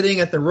sitting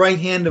at the right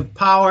hand of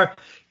power,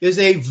 is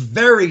a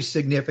very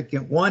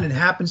significant one. It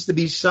happens to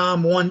be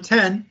Psalm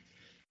 110.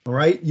 All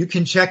right, you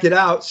can check it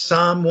out,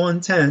 Psalm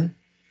 110.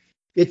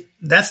 You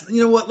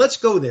know what? Let's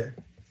go there,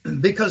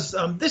 because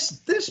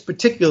this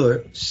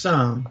particular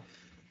psalm,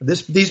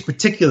 these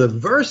particular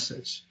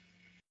verses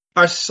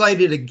are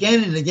cited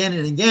again and again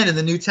and again in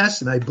the New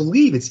Testament. I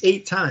believe it's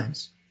 8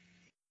 times.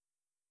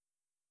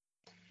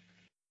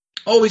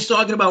 Always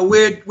talking about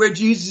where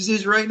Jesus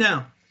is right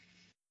now.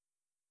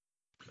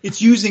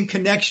 It's using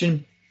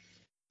connection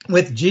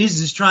with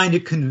Jesus trying to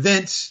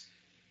convince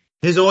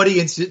his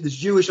audience, this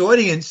Jewish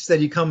audience that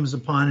he comes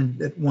upon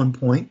at one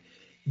point,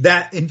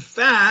 that in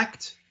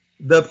fact,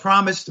 the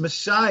promised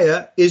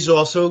Messiah is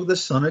also the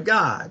Son of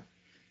God.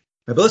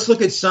 But let's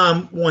look at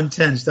Psalm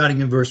 110, starting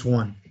in verse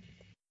 1.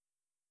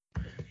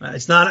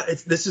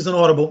 This isn't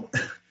audible.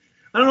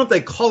 I don't know if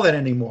they call it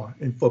anymore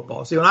in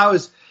football. See, when I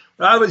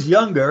was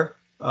younger,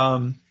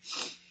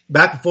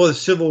 back before the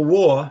Civil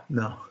War,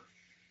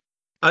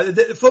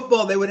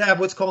 football, they would have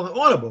what's called an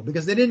audible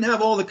because they didn't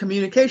have all the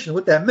communication.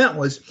 What that meant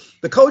was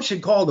the coach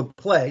had called a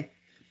play,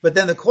 but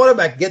then the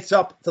quarterback gets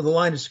up to the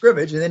line of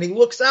scrimmage and then he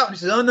looks out and he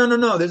says, "Oh,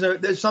 no,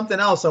 there's something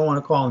else I want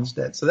to call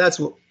instead." So that's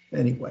what,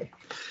 anyway.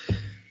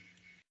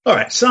 All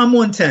right, Psalm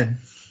 110,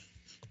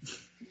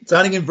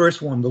 starting in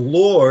verse 1. The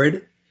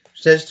Lord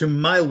says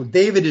to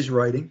David is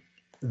writing,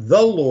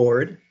 the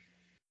Lord,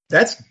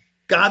 that's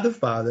God the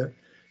Father,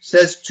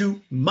 says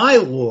to my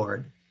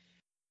Lord,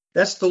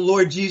 that's the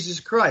Lord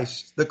Jesus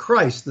Christ,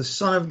 the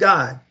Son of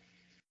God.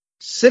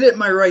 Sit at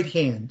my right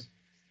hand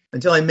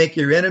until I make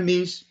your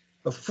enemies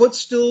a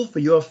footstool for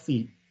your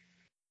feet.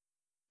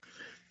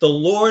 The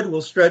Lord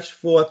will stretch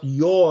forth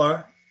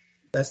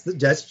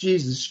that's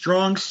Jesus,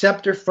 strong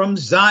scepter from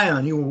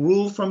Zion. He will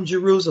rule from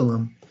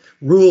Jerusalem,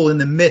 rule in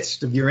the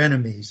midst of your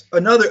enemies.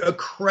 Another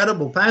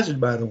incredible passage,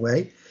 by the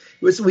way.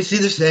 We see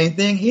the same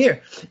thing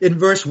here. In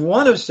verse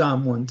 1 of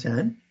Psalm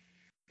 110,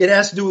 it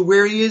has to do with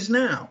where he is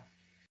now.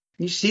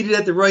 He's seated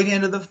at the right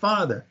hand of the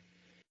Father.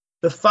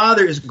 The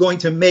Father is going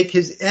to make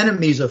his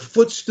enemies a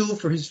footstool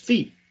for his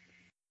feet.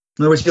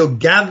 In other words, he'll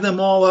gather them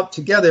all up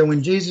together.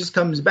 When Jesus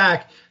comes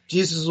back,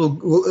 Jesus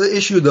will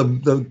issue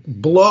the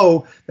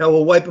blow that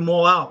will wipe them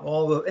all out,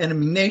 all the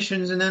enemy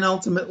nations, and then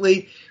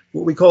ultimately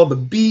what we call the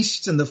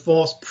beast and the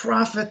false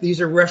prophet.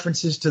 These are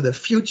references to the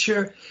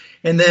future.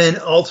 And then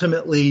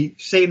ultimately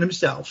Satan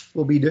himself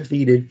will be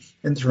defeated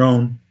and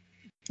thrown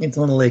into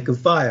the lake of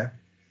fire.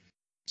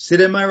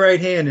 Sit at my right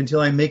hand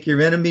until I make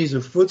your enemies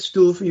a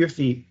footstool for your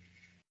feet.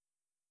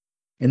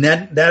 And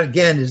that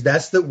again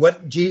that's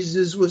what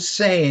Jesus was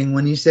saying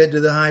when he said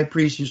to the high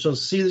priest, you shall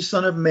see the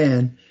Son of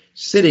Man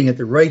sitting at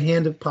the right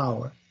hand of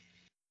power.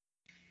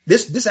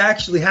 This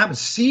actually happens,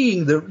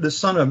 seeing the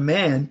Son of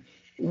Man.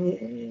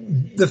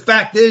 The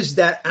fact is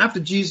that after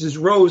Jesus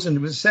rose and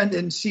was ascended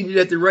and seated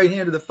at the right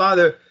hand of the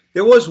Father,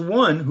 there was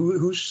one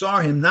who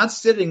saw him not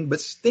sitting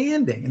but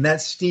standing, and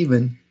that's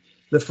Stephen,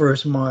 the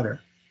first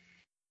martyr.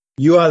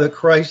 You are the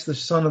Christ, the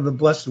Son of the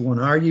Blessed One,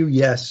 are you?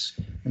 Yes.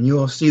 And you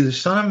will see the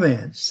Son of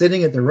Man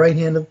sitting at the right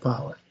hand of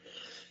power.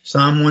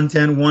 Psalm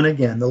 110:1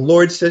 again. The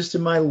Lord says to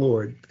my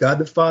Lord, God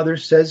the Father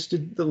says to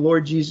the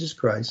Lord Jesus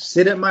Christ,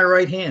 sit at my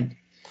right hand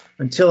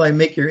until I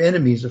make your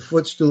enemies a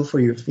footstool for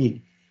your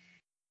feet.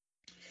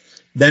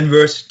 Then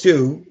verse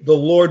 2, the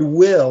Lord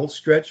will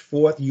stretch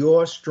forth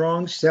your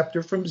strong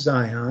scepter from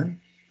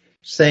Zion,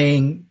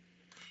 saying,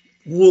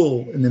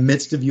 rule in the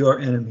midst of your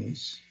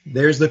enemies.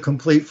 There's the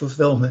complete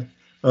fulfillment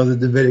of the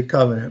Davidic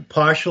covenant.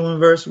 Partial in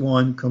verse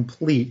 1,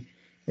 complete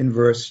in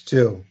verse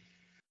 2.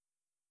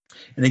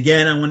 And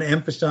again, I want to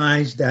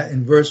emphasize that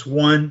in verse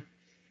 1,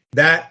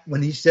 that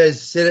when he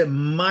says, sit at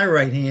my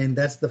right hand,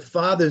 that's the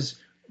Father's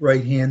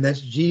right hand.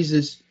 That's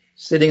Jesus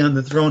sitting on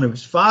the throne of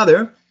his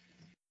Father,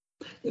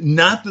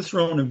 not the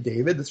throne of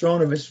David, the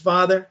throne of his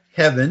Father,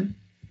 heaven.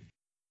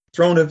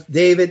 Throne of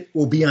David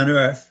will be on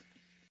earth.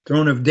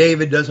 Throne of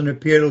David doesn't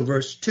appear till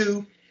verse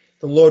 2.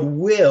 The Lord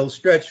will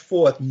stretch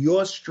forth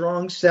your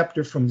strong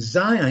scepter from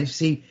Zion.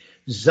 See,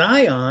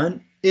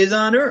 Zion is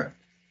on earth.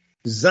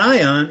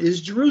 Zion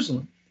is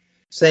Jerusalem,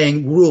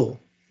 saying rule.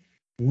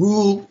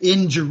 Rule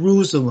in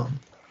Jerusalem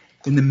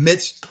in the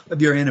midst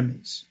of your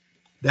enemies.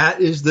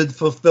 That is the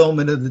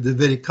fulfillment of the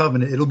Davidic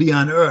covenant. It'll be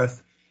on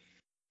earth.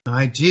 All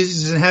right,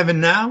 Jesus is in heaven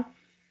now.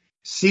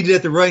 seated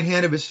at the right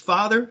hand of his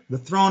Father, the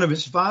throne of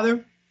his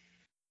Father.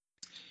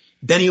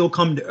 Then he will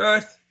come to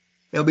earth.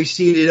 He'll be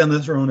seated on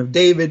the throne of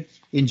David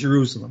in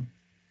Jerusalem.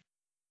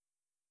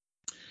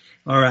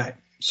 All right.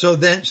 So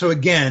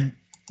again,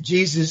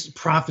 Jesus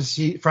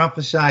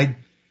prophesied.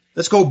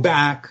 Let's go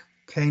back.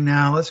 Okay,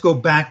 now let's go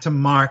back to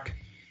Mark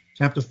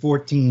chapter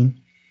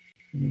 14.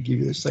 Let me give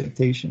you the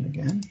citation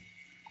again.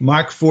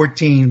 Mark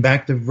 14,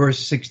 back to verse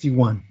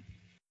 61.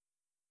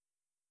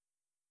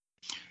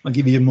 I'll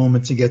give you a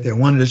moment to get there. I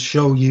wanted to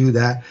show you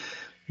that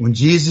when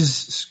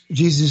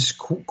Jesus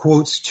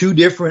quotes two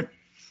different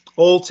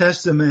Old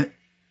Testament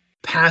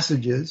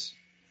passages,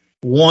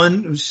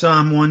 one was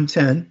Psalm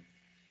 110,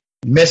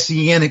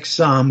 Messianic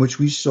Psalm, which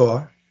we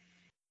saw,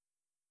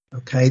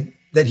 okay,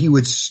 that he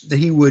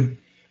would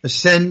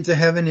ascend to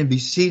heaven and be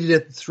seated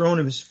at the throne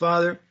of his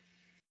Father,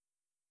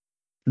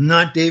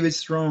 not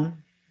David's throne.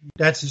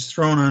 That's his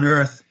throne on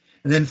earth.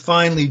 And then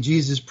finally,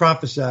 Jesus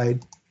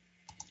prophesied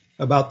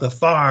about the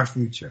far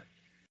future.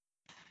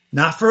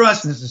 Not for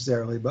us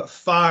necessarily, but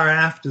far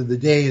after the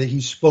day that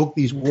he spoke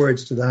these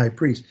words to the high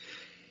priest.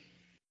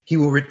 He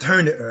will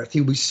return to earth.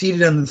 He will be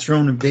seated on the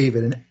throne of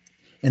David.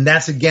 And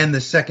that's again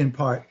the second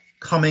part,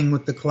 coming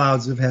with the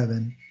clouds of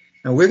heaven.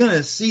 Now we're going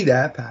to see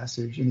that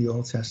passage in the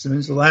Old Testament.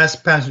 It's the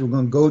last passage we're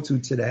going to go to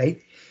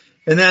today.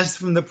 And that's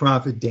from the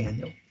prophet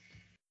Daniel.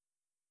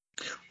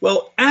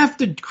 Well,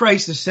 after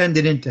Christ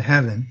ascended into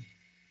heaven,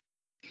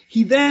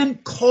 he then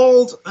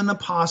called an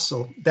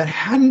apostle that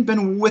hadn't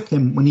been with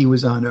him when he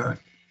was on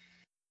earth.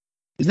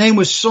 His name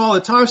was Saul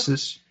of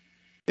Tarsus,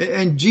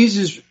 and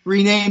Jesus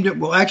renamed it.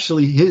 Well,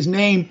 actually, his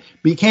name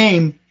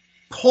became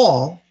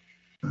Paul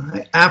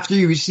after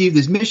he received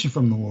his mission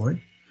from the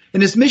Lord.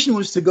 And his mission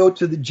was to go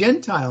to the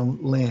Gentile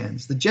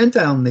lands, the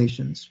Gentile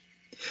nations.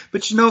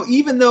 But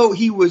even though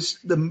he was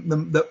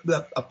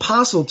the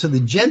apostle to the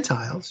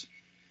Gentiles,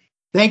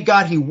 thank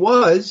God he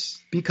was,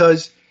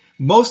 because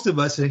most of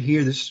us are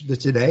here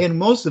today, and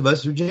most of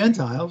us are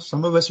Gentiles.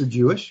 Some of us are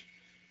Jewish.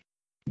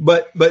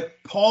 But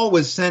Paul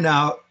was sent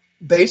out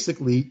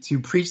basically to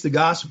preach the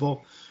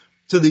gospel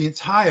to the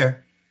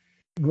entire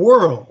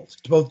world,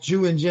 to both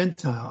Jew and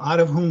Gentile, out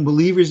of whom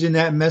believers in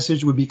that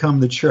message would become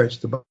the church,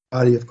 the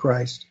body of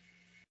Christ.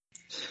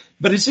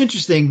 But it's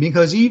interesting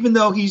because even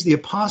though he's the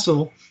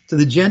apostle to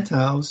the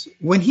Gentiles,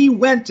 when he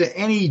went to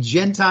any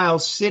Gentile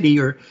city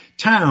or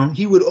town,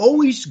 he would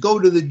always go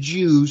to the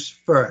Jews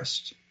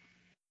first,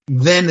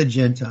 then the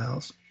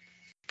Gentiles.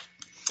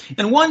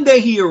 And one day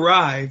he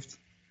arrived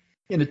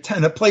in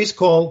a place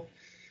called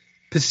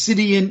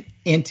Pisidian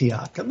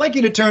Antioch. I'd like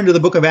you to turn to the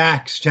book of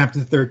Acts,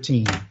 chapter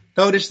 13.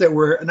 Notice that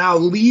we're now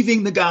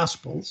leaving the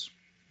Gospels,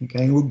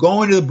 okay, and we're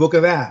going to the book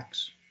of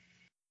Acts.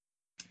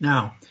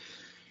 Now,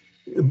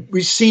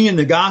 we've seen in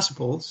the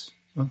Gospels,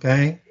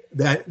 okay,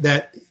 that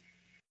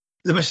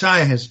the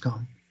Messiah has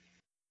come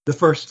the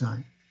first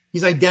time.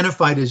 He's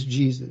identified as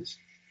Jesus.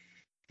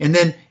 And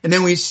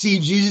then we see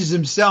Jesus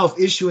himself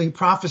issuing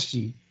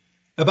prophecy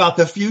about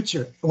the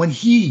future when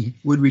he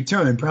would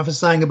return,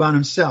 prophesying about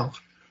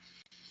himself.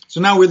 So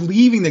now we're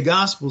leaving the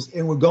Gospels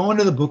and we're going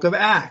to the book of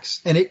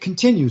Acts, and it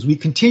continues. We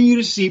continue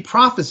to see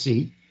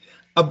prophecy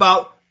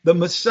about the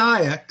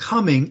Messiah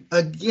coming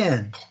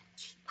again.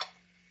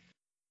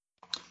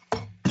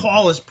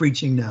 Paul is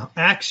preaching now.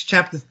 Acts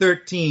chapter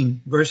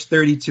 13, verse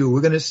 32.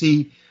 We're going to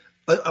see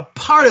a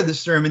part of the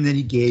sermon that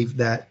he gave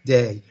that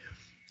day.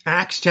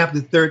 Acts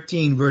chapter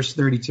 13, verse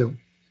 32.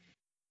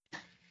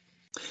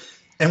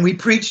 And we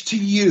preach to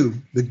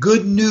you the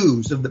good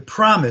news of the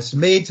promise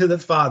made to the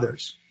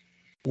fathers.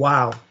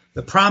 Wow.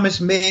 The promise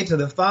made to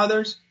the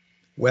fathers?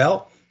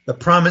 Well, the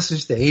promise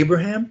is to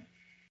Abraham,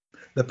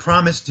 the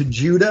promise to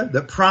Judah,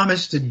 the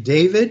promise to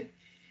David,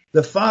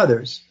 the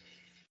fathers,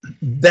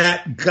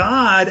 that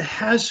God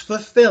has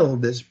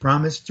fulfilled this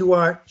promise to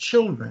our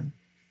children.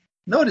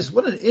 Notice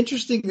what an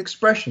interesting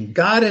expression.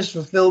 God has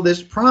fulfilled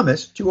this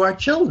promise to our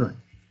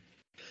children,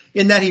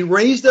 in that he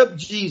raised up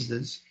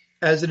Jesus,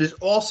 as it is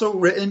also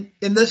written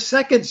in the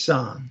second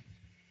Psalm.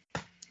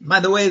 By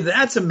the way,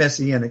 that's a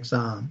messianic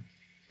psalm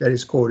that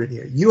is quoted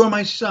here. You are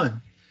my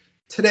son.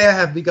 Today I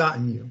have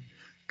begotten you.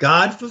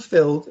 God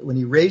fulfilled when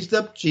he raised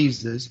up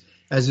Jesus,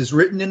 as is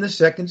written in the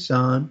second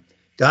Psalm.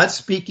 God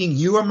speaking,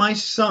 you are my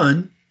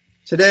son.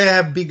 Today I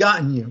have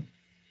begotten you.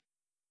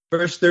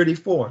 Verse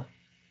 34.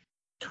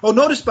 Oh,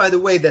 notice, by the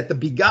way, that the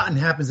begotten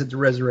happens at the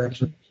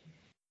resurrection.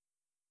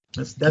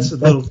 That's a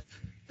little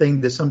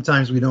thing that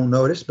sometimes we don't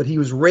notice. But he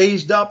was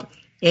raised up,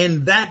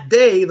 and that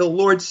day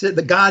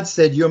God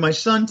said, you're my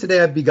son.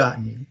 Today I've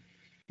begotten you.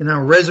 And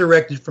now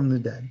resurrected from the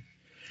dead.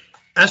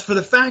 As for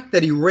the fact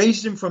that he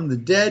raised him from the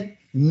dead,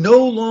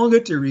 no longer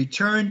to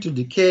return to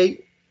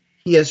decay,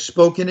 he has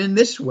spoken in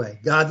this way.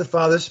 God the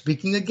Father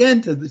speaking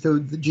again to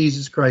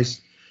Jesus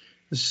Christ,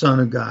 the Son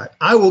of God.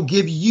 I will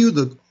give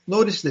you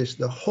notice this,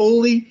 the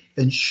holy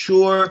and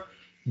sure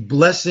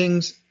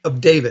blessings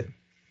of David.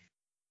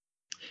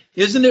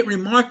 Isn't it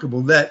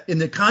remarkable that in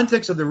the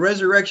context of the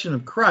resurrection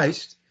of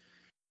Christ,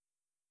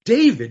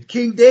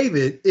 King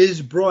David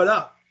is brought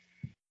up?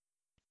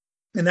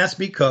 And that's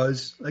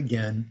because,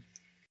 again,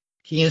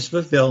 He is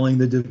fulfilling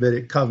the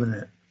Davidic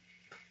covenant.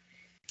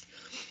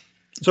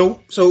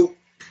 So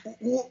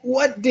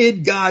what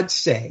did God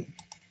say?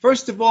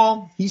 First of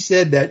all, he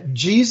said that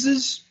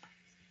Jesus,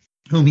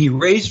 whom he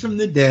raised from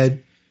the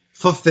dead,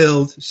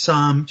 fulfilled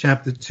Psalm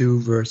chapter 2,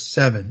 verse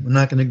 7. We're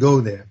not going to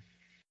go there,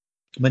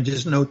 but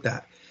just note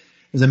that.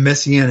 It's a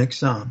messianic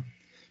psalm.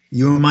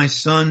 You are my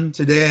son,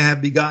 today I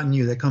have begotten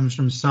you. That comes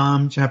from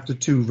Psalm chapter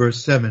 2,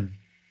 verse 7.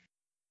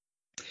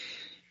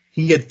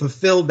 He had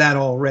fulfilled that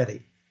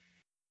already.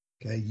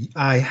 Okay,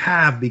 I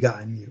have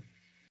begotten you.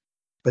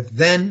 But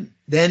then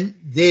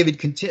David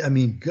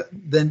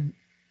then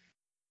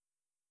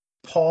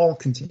Paul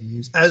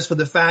continues, as for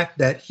the fact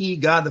that he,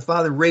 God the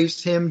Father,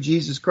 raised him,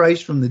 Jesus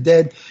Christ, from the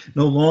dead,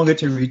 no longer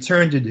to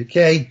return to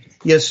decay,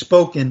 he has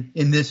spoken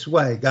in this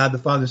way. God the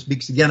Father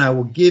speaks again, I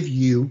will give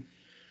you,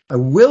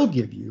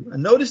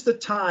 and notice the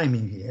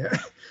timing here.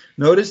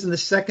 Notice in the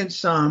second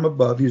psalm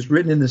above, he was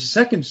written in the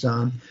second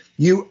psalm,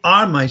 you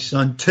are my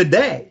son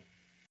today.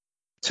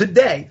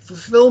 Today,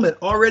 fulfillment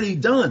already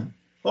done,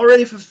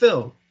 already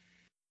fulfilled.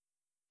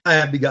 I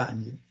have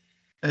begotten you.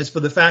 As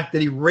for the fact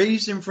that he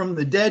raised him from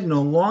the dead,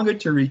 no longer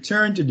to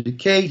return to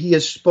decay, he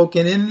has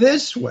spoken in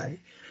this way.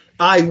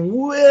 I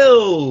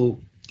will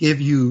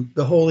give you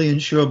the holy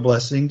and sure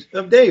blessings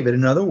of David.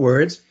 In other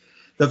words,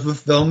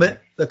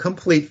 the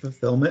complete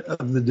fulfillment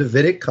of the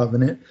Davidic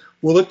covenant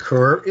will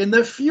occur in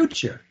the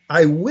future.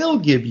 I will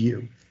give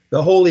you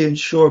the holy and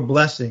sure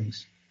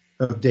blessings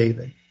of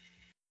David.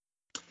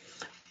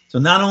 So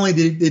not only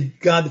did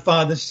God the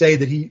Father say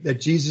that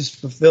Jesus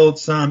fulfilled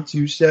Psalm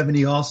 2:7,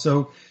 he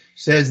also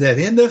says that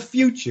in the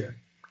future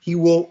he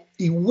will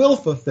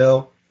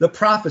fulfill the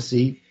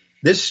prophecy.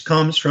 This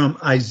comes from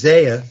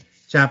Isaiah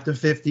chapter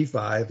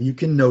 55. You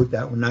can note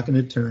that. We're not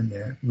going to turn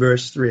there.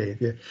 Verse 3.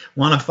 If you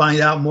want to find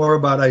out more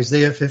about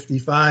Isaiah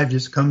 55,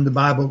 just come to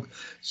Bible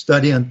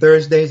study on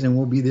Thursdays, and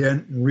we'll be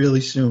there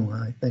really soon,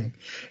 I think.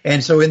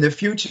 And so in the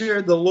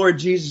future, the Lord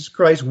Jesus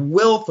Christ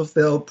will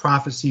fulfill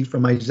prophecy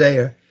from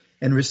Isaiah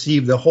and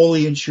receive the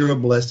holy and sure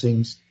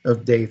blessings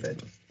of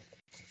David.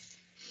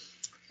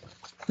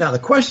 Now, the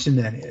question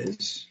then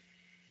is,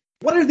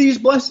 what are these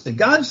blessings?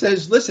 God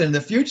says, listen, in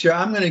the future,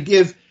 I'm going to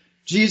give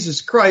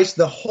Jesus Christ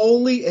the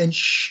holy and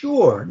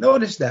sure,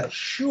 notice that,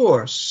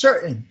 sure,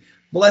 certain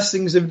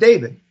blessings of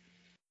David.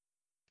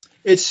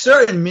 It's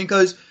certain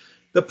because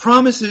the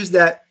promises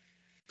that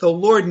the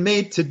Lord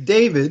made to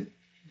David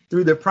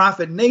through the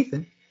prophet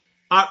Nathan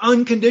are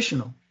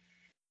unconditional.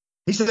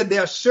 He said they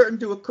are certain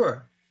to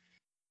occur.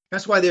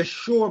 That's why they're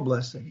sure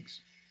blessings.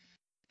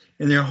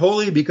 And they're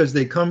holy because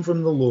they come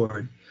from the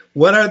Lord.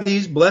 What are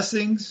these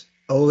blessings?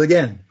 Oh,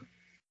 again,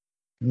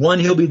 one,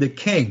 he'll be the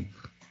king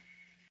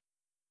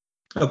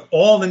of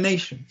all the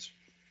nations.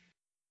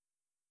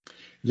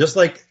 Just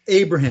like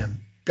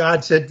Abraham,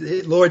 Lord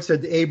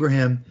said to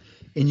Abraham,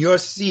 in your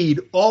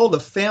seed, all the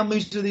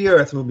families of the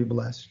earth will be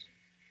blessed.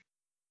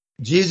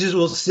 Jesus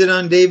will sit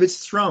on David's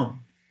throne.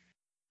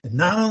 And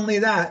not only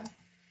that,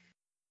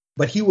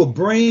 but he will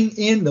bring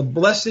in the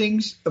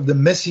blessings of the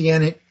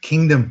Messianic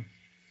kingdom.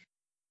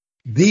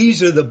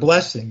 These are the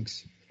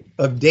blessings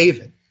of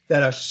David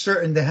that are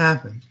certain to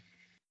happen.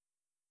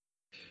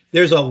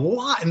 There's a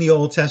lot in the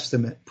Old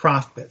Testament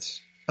prophets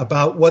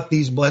about what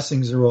these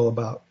blessings are all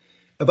about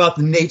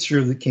the nature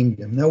of the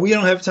kingdom. Now, we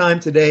don't have time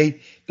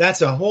today.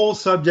 That's a whole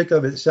subject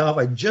of itself.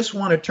 I just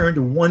want to turn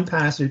to one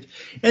passage,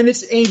 and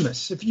it's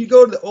Amos. If you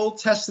go to the Old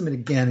Testament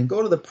again and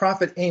go to the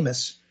prophet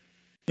Amos,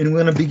 and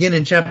we're going to begin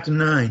in chapter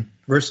 9,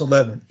 verse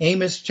 11.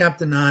 Amos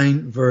chapter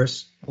 9,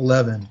 verse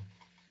 11.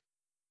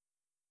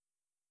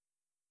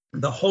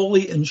 The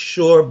holy and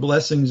sure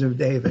blessings of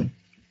David.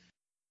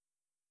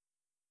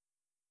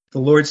 The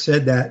Lord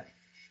said that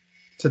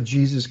to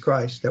Jesus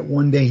Christ, that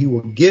one day he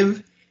will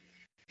give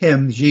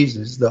him,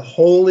 Jesus, the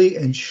holy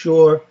and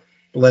sure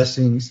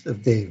blessings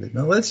of David.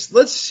 Now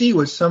let's see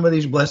what some of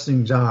these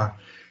blessings are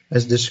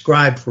as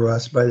described for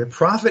us by the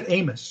prophet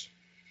Amos.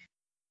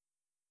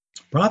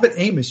 Prophet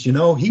Amos,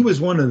 he was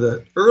one of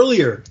the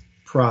earlier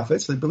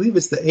prophets. I believe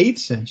it's the 8th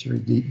century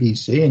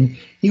BC, and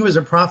he was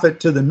a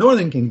prophet to the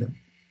northern kingdom.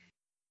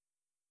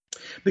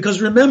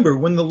 Because remember,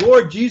 when the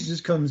Lord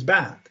Jesus comes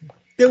back,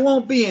 there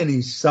won't be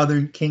any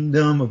southern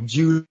kingdom of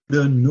Judah,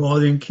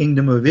 northern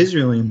kingdom of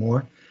Israel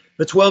anymore.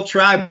 The 12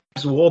 tribes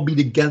will all be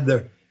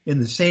together in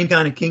the same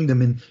kind of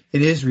kingdom in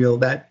Israel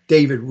that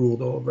David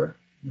ruled over.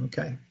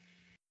 Okay.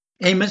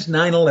 Amos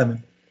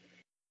 9:11.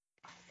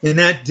 In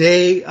that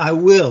day I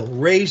will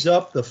raise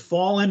up the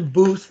fallen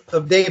booth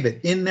of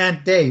David. In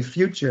that day,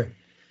 future,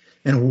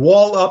 and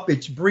wall up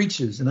its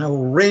breaches, and I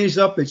will raise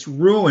up its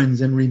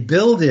ruins and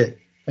rebuild it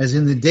as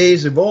in the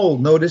days of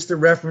old. Notice the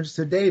reference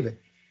to David.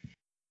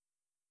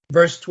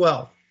 Verse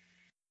 12.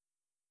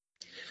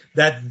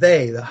 That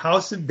they, the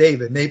house of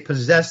David, may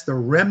possess the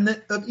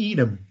remnant of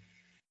Edom.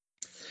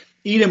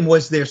 Edom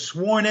was their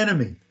sworn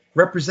enemy,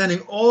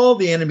 representing all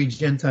the enemy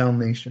Gentile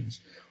nations.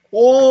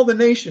 All the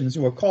nations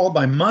who are called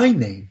by my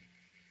name.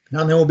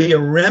 Now there will be a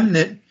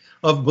remnant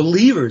of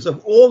believers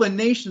of all the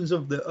nations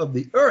of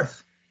the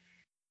earth.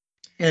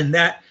 And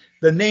that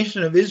the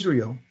nation of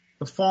Israel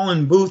the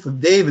fallen booth of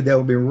David that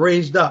will be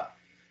raised up.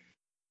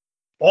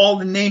 All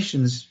the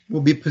nations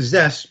will be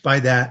possessed by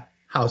that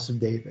house of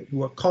David,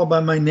 who are called by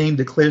my name,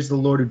 declares the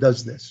Lord who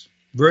does this.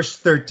 Verse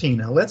 13.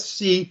 Now let's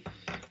see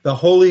the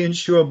holy and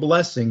sure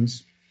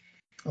blessings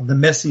of the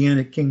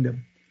Messianic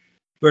kingdom.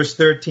 Verse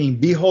 13.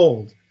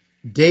 Behold,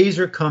 days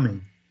are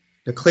coming,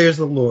 declares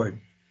the Lord,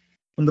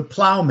 when the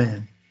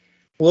plowman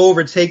will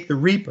overtake the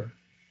reaper.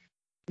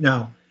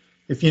 Now,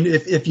 if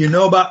you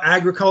know about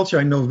agriculture,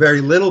 I know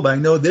very little, but I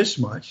know this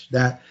much,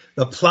 that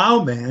the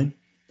plowman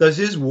does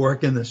his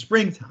work in the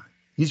springtime.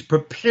 He's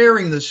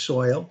preparing the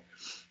soil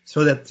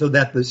so that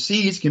the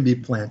seeds can be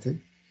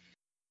planted.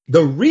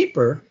 The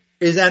reaper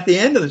is at the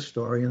end of the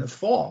story in the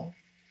fall,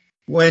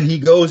 when he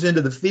goes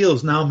into the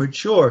fields now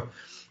mature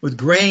with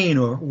grain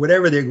or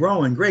whatever they're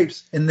growing,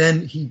 grapes, and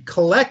then he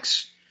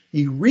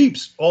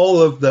reaps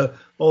all of the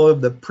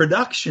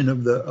production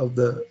of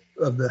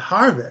the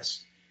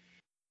harvest.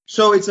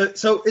 So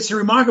it's a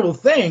remarkable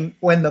thing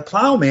when the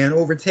plowman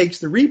overtakes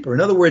the reaper. In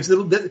other words,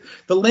 the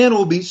land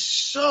will be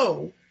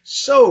so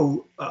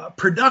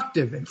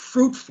productive and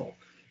fruitful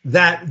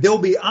that there'll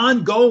be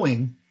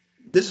ongoing,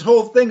 this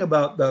whole thing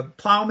about the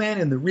plowman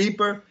and the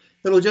reaper,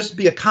 it'll just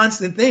be a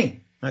constant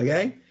thing,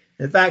 okay?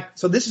 In fact,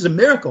 so this is a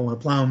miracle when a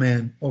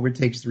plowman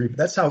overtakes the reaper.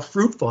 That's how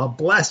fruitful, how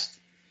blessed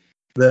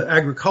the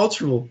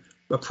agricultural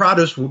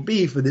produce will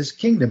be for this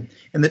kingdom.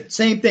 And the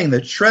same thing,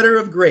 the treader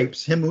of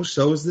grapes, him who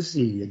sows the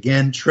seed.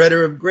 Again,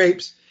 treader of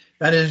grapes,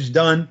 that is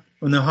done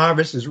when the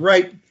harvest is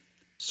ripe,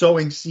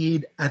 sowing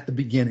seed at the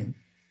beginning.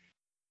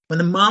 When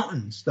the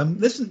mountains,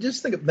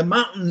 just think of the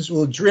mountains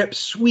will drip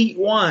sweet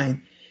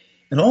wine,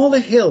 and all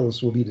the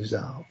hills will be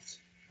dissolved.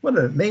 What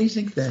an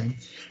amazing thing.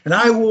 And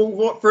I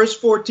will, verse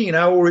 14,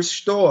 I will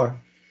restore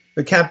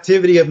the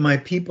captivity of my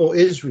people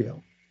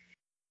Israel.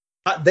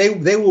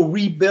 They will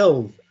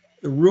rebuild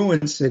the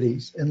ruined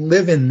cities and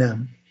live in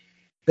them.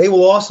 They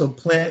will also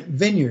plant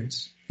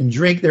vineyards and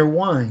drink their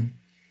wine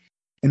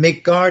and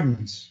make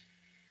gardens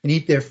and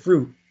eat their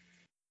fruit.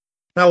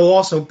 And I will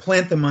also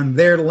plant them on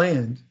their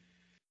land.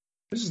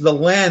 This is the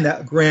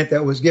land grant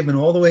that was given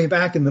all the way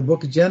back in the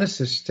book of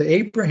Genesis to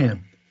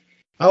Abraham.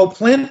 I will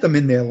plant them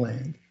in their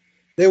land.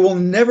 They will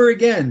never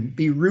again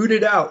be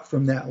rooted out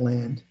from that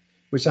land,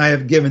 which I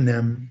have given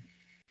them,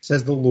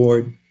 says the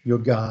Lord your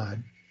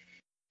God.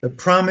 The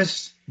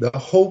promise, the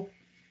hope,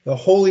 the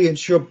holy and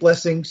sure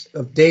blessings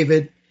of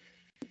David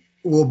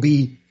will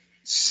be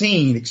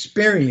seen,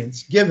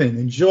 experienced, given,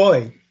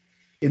 enjoyed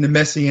in the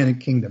Messianic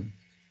kingdom,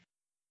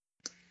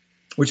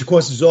 which of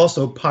course is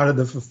also part of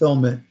the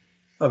fulfillment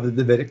of the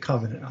Davidic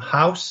covenant, a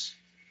house,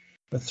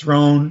 a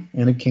throne,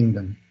 and a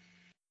kingdom.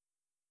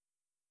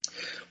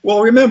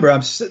 Well, remember,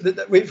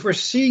 we're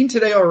seeing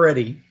today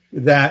already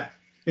that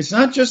it's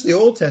not just the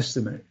Old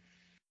Testament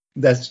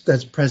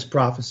that's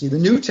prophecy. The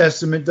New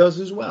Testament does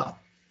as well.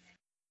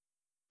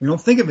 We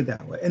don't think of it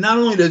that way. And not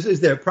only is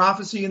there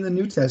prophecy in the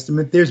New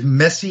Testament, there's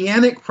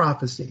messianic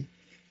prophecy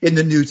in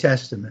the New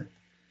Testament.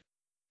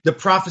 The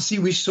prophecy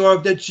we saw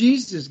that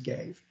Jesus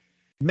gave,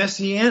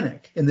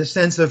 messianic in the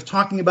sense of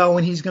talking about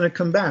when he's going to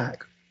come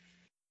back.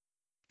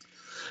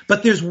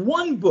 But there's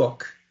one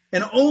book,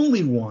 and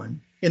only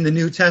one, in the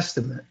New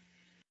Testament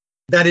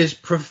that is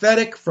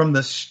prophetic from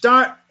the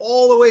start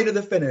all the way to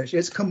the finish.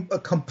 It's a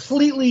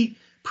completely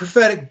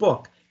prophetic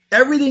book.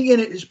 Everything in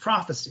it is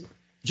prophecy.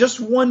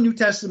 Just one New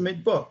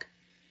Testament book.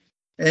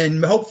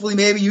 And hopefully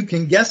maybe you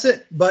can guess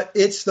it, but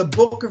it's the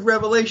book of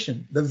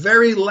Revelation, the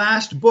very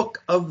last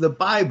book of the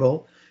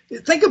Bible.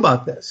 Think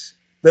about this.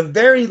 The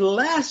very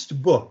last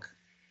book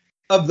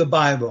of the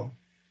Bible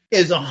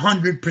is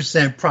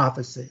 100%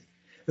 prophecy.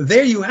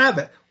 There you have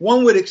it.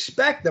 One would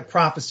expect the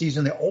prophecies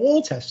in the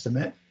Old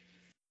Testament,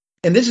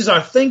 and this is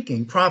our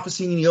thinking,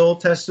 prophecy in the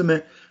Old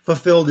Testament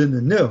fulfilled in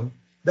the New.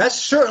 That's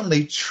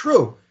certainly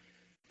true.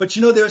 But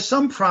there are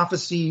some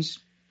prophecies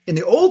in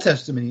the Old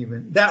Testament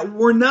even that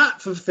were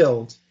not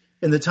fulfilled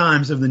in the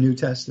times of the New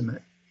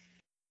Testament.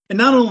 And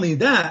not only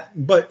that,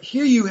 but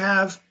here you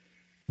have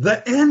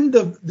the end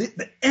of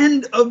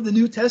the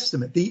New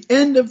Testament, the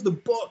end of the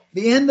book,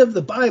 the end of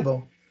the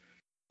Bible.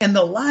 And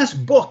the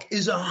last book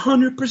is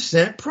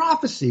 100%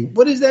 prophecy.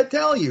 What does that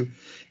tell you?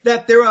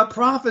 That there are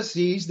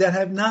prophecies that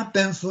have not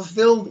been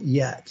fulfilled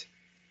yet.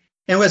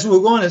 And as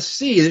we're going to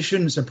see, this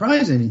shouldn't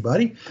surprise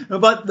anybody,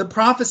 but the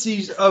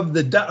prophecies of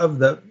the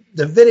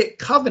Davidic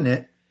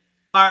covenant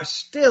are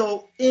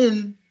still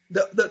in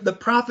the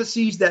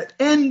prophecies that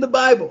end the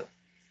Bible,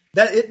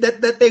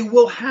 that they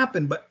will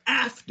happen, but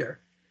after.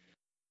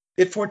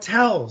 It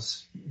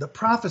foretells, the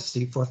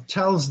prophecy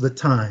foretells the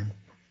time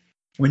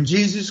when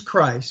Jesus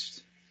Christ,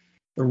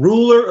 the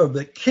ruler of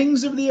the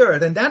kings of the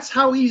earth, and that's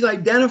how he's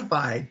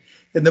identified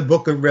in the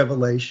book of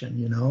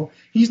Revelation,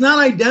 He's not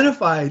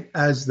identified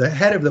as the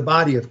head of the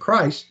body of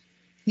Christ.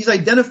 He's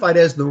identified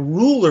as the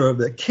ruler of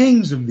the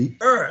kings of the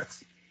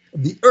earth.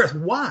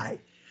 Why?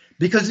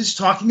 Because it's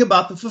talking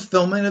about the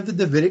fulfillment of the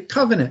Davidic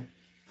covenant,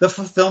 the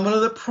fulfillment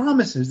of the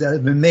promises that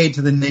have been made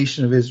to the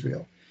nation of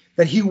Israel,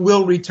 that he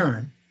will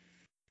return.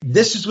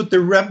 This is what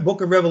the book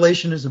of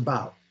Revelation is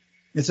about.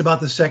 It's about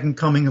the second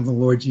coming of the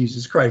Lord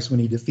Jesus Christ when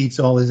he defeats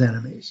all his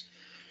enemies.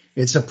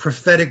 It's a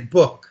prophetic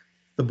book,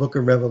 the book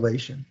of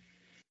Revelation.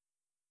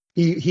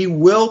 He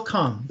will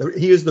come.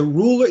 He is the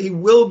ruler. He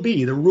will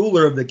be the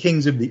ruler of the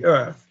kings of the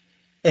earth.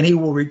 And he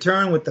will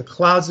return with the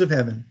clouds of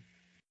heaven.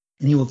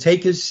 And he will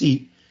take his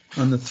seat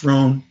on the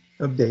throne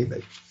of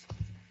David.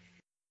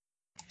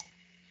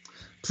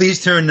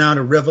 Please turn now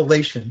to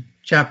Revelation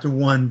chapter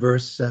 1,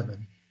 verse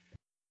 7.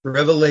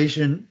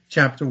 Revelation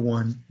chapter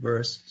 1,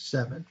 verse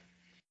 7.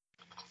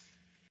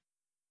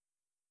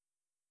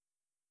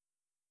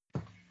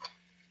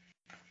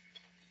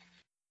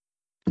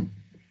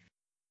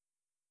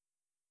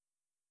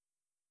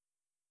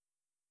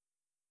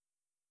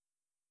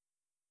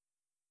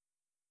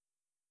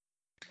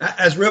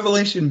 As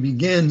Revelation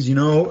begins,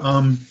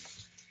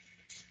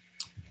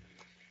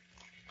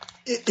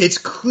 it's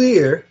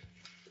clear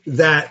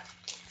that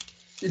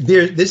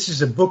this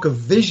is a book of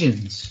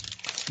visions.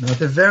 At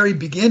the very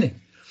beginning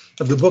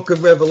of the book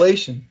of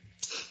Revelation,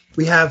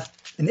 we have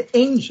an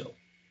angel.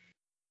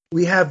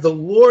 We have the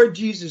Lord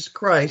Jesus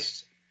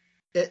Christ.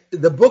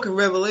 The book of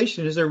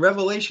Revelation is a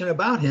revelation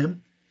about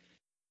him,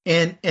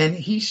 and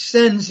he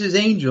sends his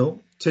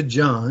angel to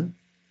John,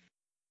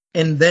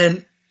 and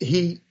then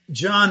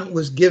John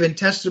was given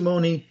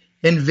testimony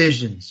and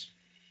visions.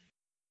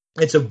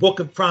 It's a book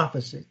of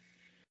prophecy.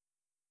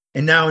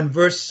 And now in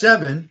verse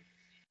 7,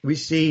 we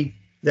see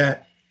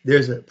that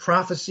there's a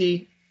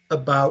prophecy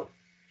about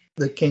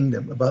the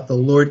kingdom, about the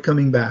Lord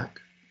coming back.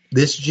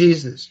 This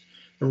Jesus,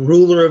 the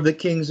ruler of the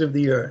kings of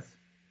the earth,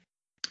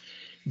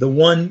 the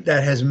one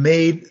that has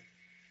made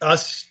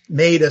us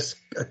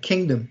a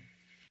kingdom.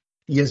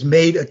 He has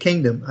made a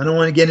kingdom. I don't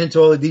want to get into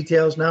all the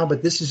details now,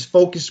 but this is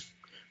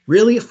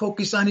really a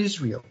focus on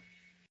Israel,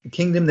 the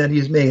kingdom that he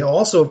has made.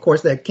 Also, of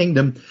course, that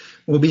kingdom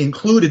will be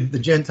included, the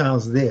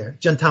Gentiles there,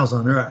 Gentiles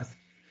on earth,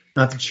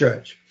 not the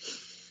church.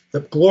 The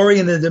glory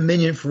and the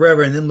dominion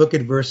forever. And then look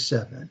at verse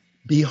 7.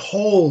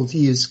 Behold,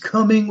 he is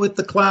coming with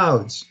the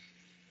clouds.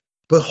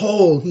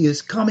 Behold, he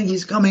is coming.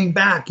 He's coming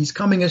back. He's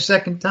coming a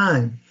second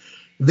time.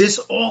 This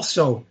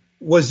also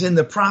was in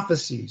the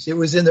prophecies. It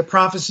was in the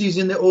prophecies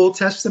in the Old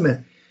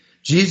Testament.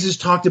 Jesus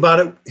talked about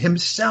it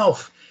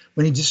himself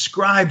when he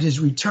described his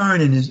return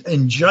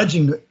and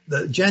judging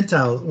the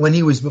Gentiles when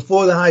he was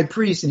before the high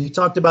priest. And he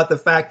talked about the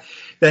fact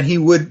that he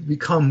would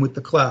become with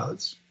the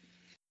clouds.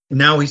 And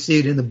now we see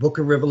it in the book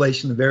of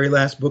Revelation, the very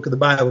last book of the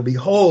Bible.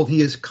 Behold,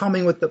 he is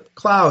coming with the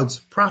clouds,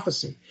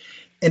 prophecy.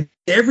 And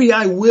every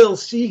eye will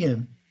see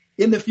him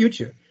in the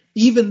future,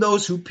 even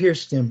those who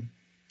pierced him,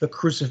 the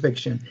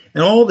crucifixion.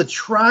 And all the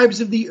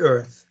tribes of the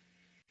earth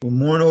will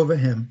mourn over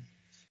him.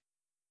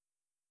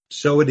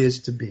 So it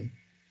is to be.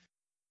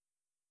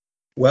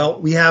 Well,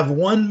 we have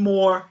one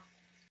more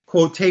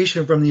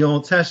quotation from the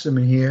Old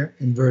Testament here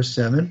in verse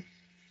 7.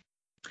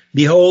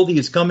 Behold, he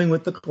is coming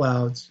with the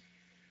clouds.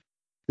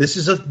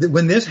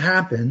 When this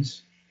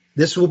happens,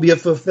 this will be a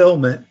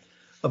fulfillment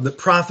of the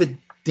prophet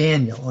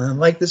Daniel.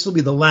 And this will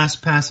be the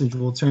last passage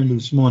we'll turn to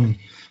this morning.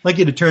 I'd like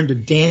you to turn to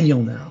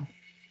Daniel now,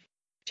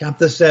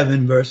 chapter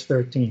 7, verse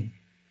 13.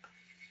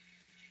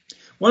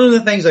 One of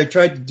the things I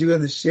tried to do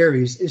in this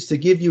series is to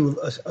give you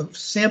a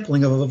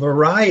sampling of a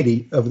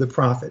variety of the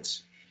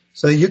prophets.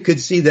 So you could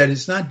see that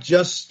it's not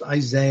just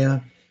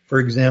Isaiah, for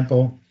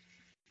example,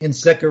 and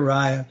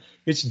Zechariah.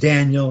 It's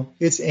Daniel,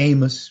 it's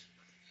Amos.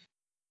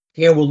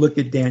 Here we'll look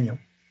at Daniel.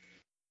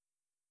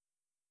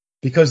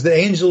 Because the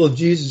angel of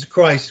Jesus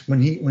Christ,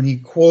 when he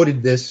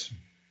quoted this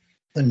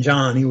in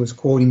John, he was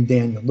quoting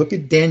Daniel. Look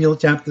at Daniel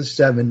chapter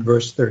 7,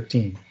 verse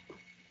 13.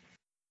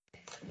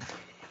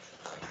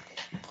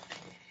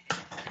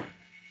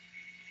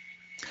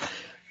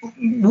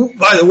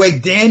 By the way,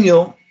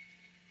 Daniel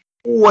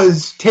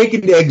was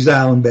taken to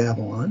exile in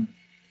Babylon.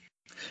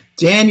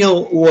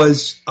 Daniel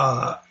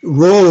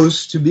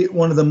rose to be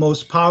one of the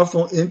most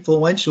powerful,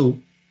 influential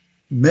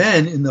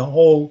men in the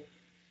whole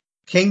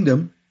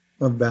kingdom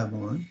of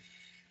Babylon.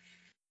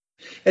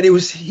 And he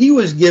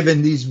was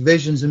given these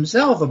visions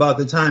himself about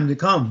the time to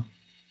come,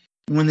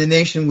 when the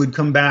nation would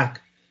come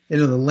back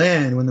into the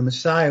land, when the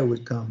Messiah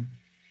would come.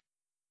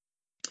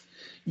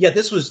 Yeah,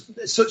 this was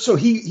so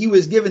he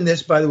was given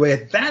this, by the way,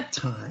 at that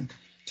time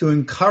to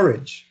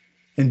encourage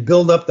and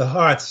build up the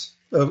hearts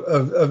of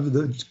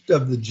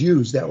the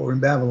Jews that were in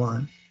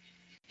Babylon.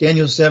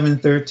 Daniel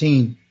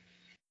 7:13,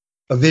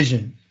 a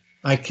vision.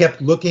 I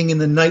kept looking in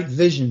the night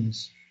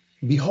visions.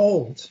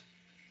 Behold,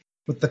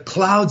 with the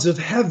clouds of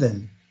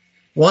heaven,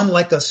 one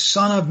like a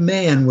son of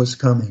man was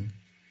coming.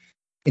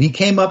 And he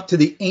came up to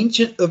the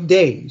Ancient of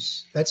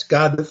Days, that's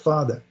God the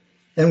Father,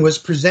 and was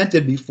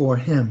presented before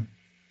him.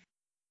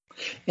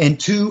 And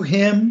to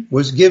him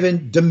was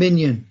given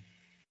dominion,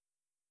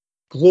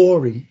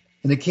 glory,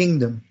 and a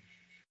kingdom,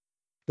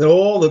 that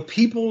all the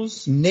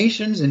peoples,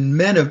 nations, and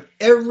men of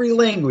every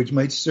language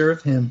might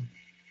serve him.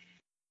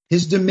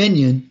 His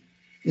dominion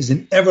is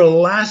an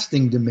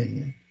everlasting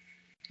dominion,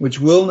 which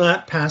will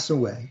not pass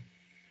away,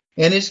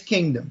 and his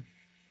kingdom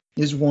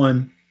is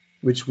one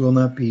which will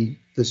not be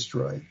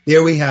destroyed.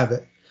 There we have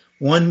it.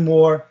 One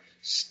more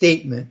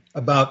statement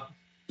about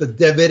the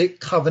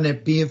Davidic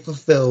covenant being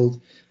fulfilled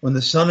when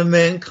the Son of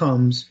Man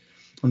comes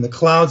on the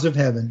clouds of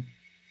heaven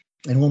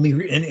and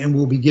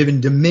will be given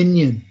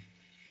dominion,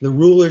 the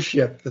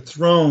rulership, the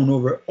throne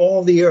over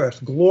all the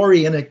earth,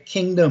 glory and a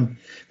kingdom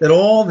that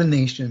all the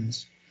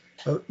nations,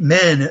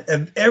 men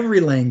of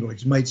every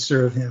language might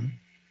serve him.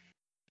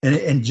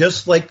 And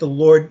just like the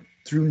Lord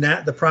through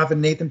the prophet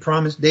Nathan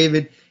promised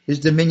David, his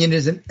dominion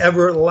is an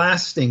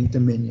everlasting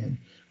dominion,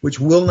 which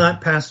will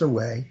not pass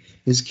away.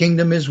 His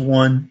kingdom is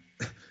one,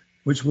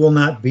 which will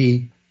not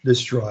be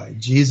destroyed.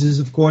 Jesus,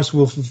 of course,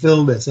 will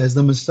fulfill this as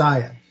the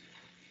Messiah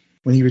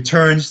when he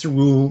returns to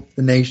rule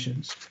the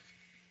nations.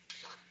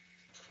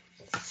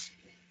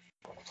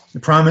 The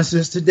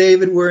promises to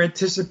David were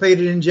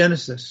anticipated in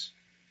Genesis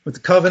with the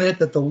covenant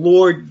that the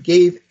Lord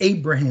gave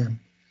Abraham, and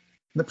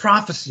the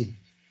prophecy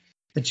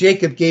that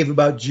Jacob gave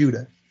about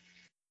Judah.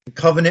 The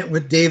covenant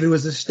with David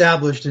was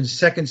established in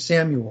 2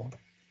 Samuel.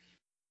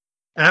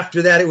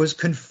 After that, it was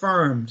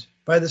confirmed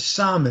by the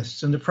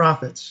psalmists and the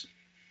prophets.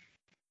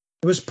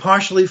 It was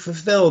partially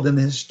fulfilled in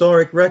the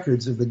historic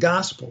records of the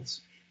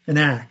Gospels and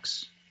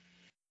Acts.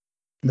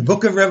 And the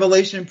book of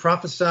Revelation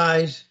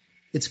prophesies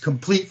its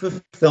complete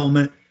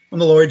fulfillment when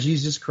the Lord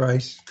Jesus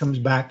Christ comes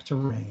back to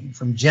reign.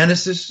 From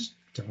Genesis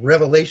to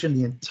Revelation,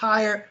 the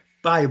entire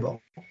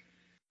Bible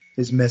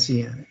is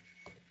messianic.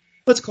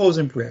 Let's close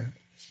in prayer.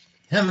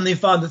 Heavenly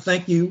Father,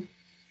 thank you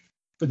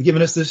for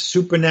giving us this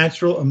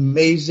supernatural,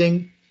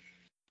 amazing,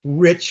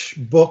 rich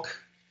book.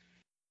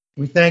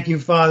 We thank you,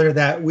 Father,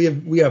 that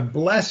we are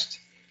blessed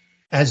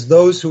as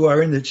those who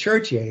are in the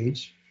church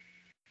age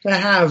to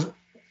have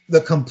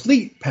the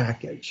complete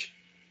package,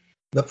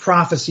 the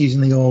prophecies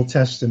in the Old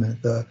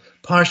Testament, the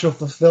partial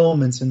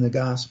fulfillments in the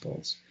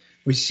Gospels.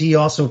 We see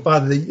also,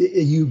 Father, that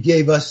you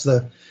gave us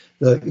the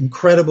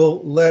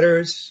incredible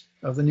letters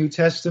of the New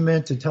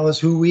Testament to tell us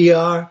who we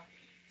are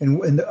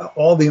and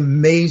all the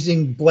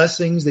amazing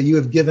blessings that you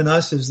have given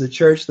us as the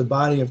church, the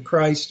body of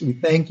Christ. We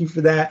thank you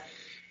for that.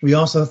 We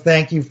also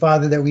thank you,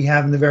 Father, that we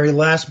have in the very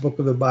last book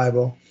of the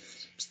Bible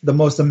the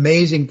most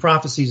amazing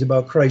prophecies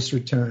about Christ's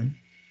return.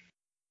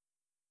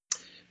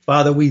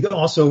 Father, we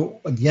also,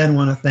 again,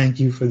 want to thank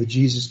you for the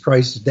Jesus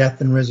Christ's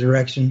death and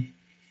resurrection,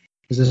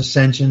 his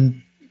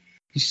ascension.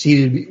 He's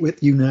seated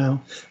with you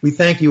now. We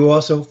thank you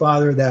also,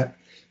 Father, that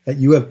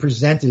you have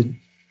presented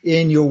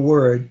in your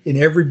word, in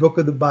every book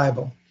of the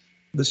Bible,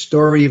 the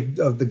story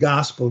of the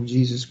gospel of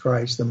Jesus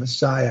Christ, the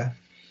Messiah. And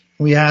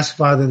we ask,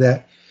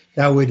 Father,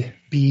 that would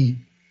be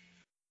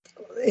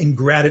in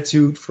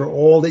gratitude for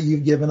all that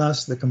you've given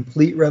us, the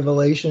complete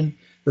revelation,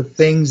 the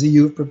things that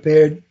you've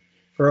prepared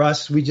for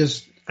us. We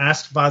just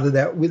ask, Father,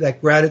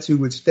 that gratitude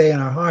would stay in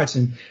our hearts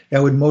and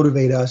that would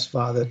motivate us,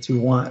 Father, to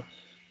want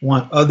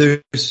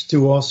others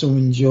to also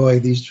enjoy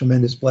these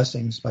tremendous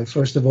blessings by,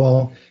 first of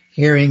all,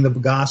 hearing the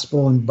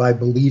gospel and by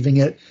believing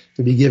it,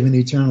 to be given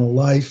eternal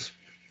life,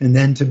 and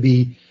then to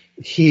be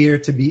here,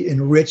 to be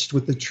enriched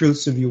with the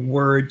truths of your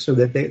word so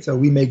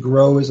we may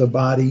grow as a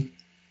body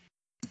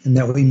and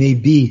that we may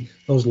be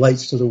those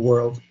lights to the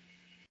world.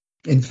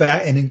 In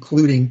fact, and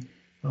including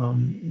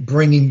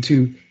bringing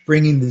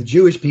the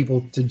Jewish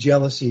people to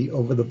jealousy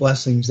over the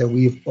blessings that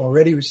we've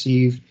already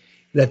received,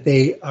 that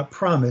they are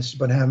promised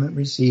but haven't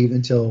received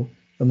until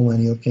the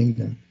millennial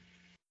kingdom.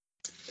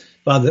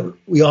 Father,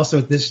 we also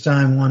at this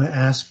time want to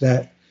ask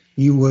that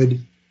you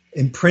would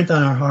imprint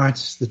on our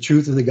hearts the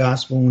truth of the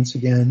gospel once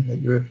again,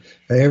 that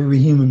every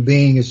human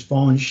being has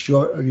fallen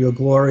short of your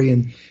glory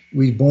and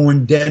we're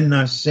born dead in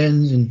our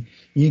sins, and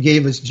you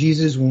gave us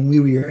Jesus when we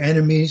were your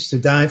enemies to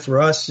die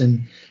for us,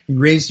 and you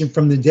raised him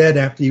from the dead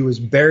after he was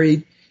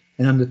buried,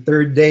 and on the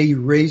third day you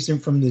raised him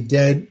from the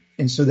dead,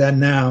 and so that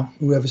now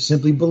whoever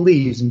simply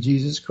believes in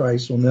Jesus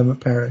Christ will never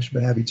perish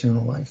but have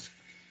eternal life.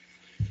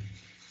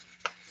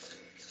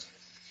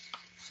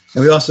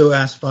 And we also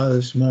ask, Father,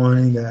 this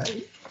morning that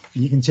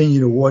you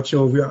continue to watch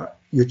over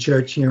your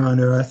church here on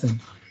earth,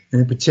 and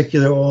in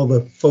particular all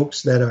the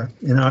folks that are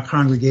in our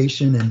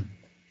congregation, and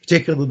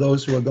particularly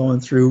those who are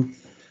going through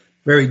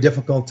very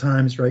difficult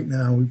times right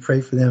now. We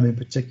pray for them in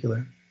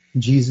particular.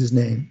 In Jesus'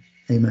 name,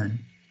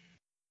 amen.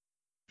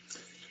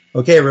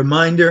 Okay, a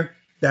reminder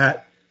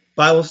that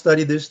Bible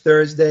study this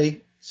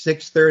Thursday,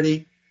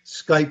 6:30,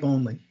 Skype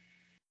only.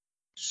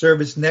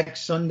 Service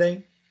next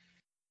Sunday,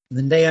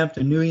 the day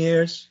after New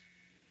Year's.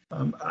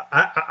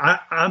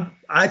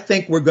 I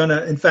think we're going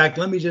to, in fact,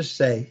 let me just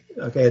say,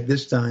 okay, at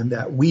this time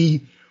that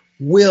we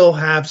will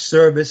have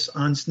service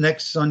on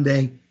next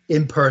Sunday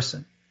in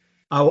person.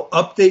 I will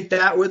update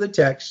that with a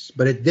text,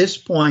 but at this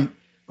point,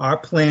 our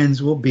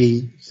plans will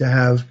be to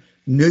have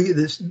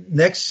this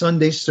next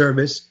Sunday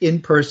service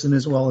in person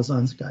as well as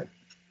on Skype.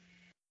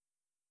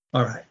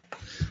 All right,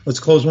 let's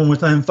close one more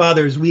time.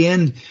 Father, as we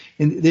end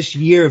in this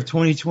year of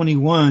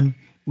 2021,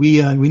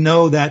 we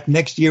know that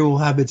next year will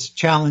have its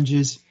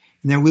challenges,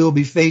 and that we will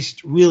be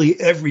faced really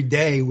every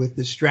day with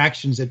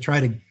distractions that try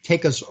to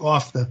take us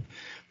off the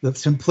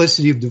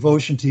simplicity of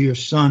devotion to your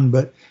Son.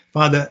 But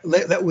Father,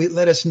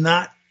 let us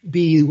not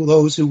be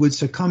those who would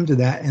succumb to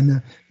that.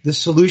 And the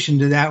solution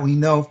to that, we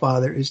know,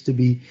 Father, is to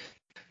be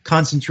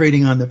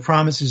concentrating on the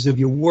promises of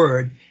your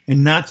word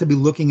and not to be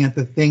looking at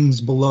the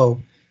things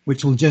below,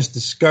 which will just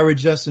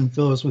discourage us and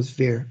fill us with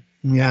fear.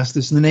 And we ask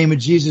this in the name of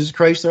Jesus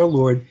Christ, our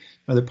Lord,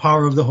 by the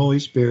power of the Holy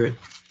Spirit.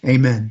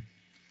 Amen.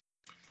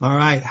 All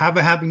right. Have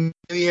a happy New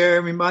Year,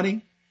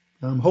 everybody.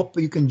 Hope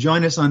you can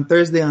join us on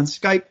Thursday on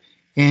Skype,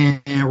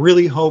 and I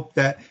really hope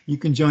that you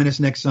can join us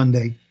next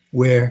Sunday,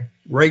 where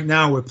right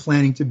now we're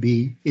planning to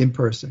be in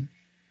person.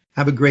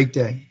 Have a great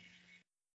day.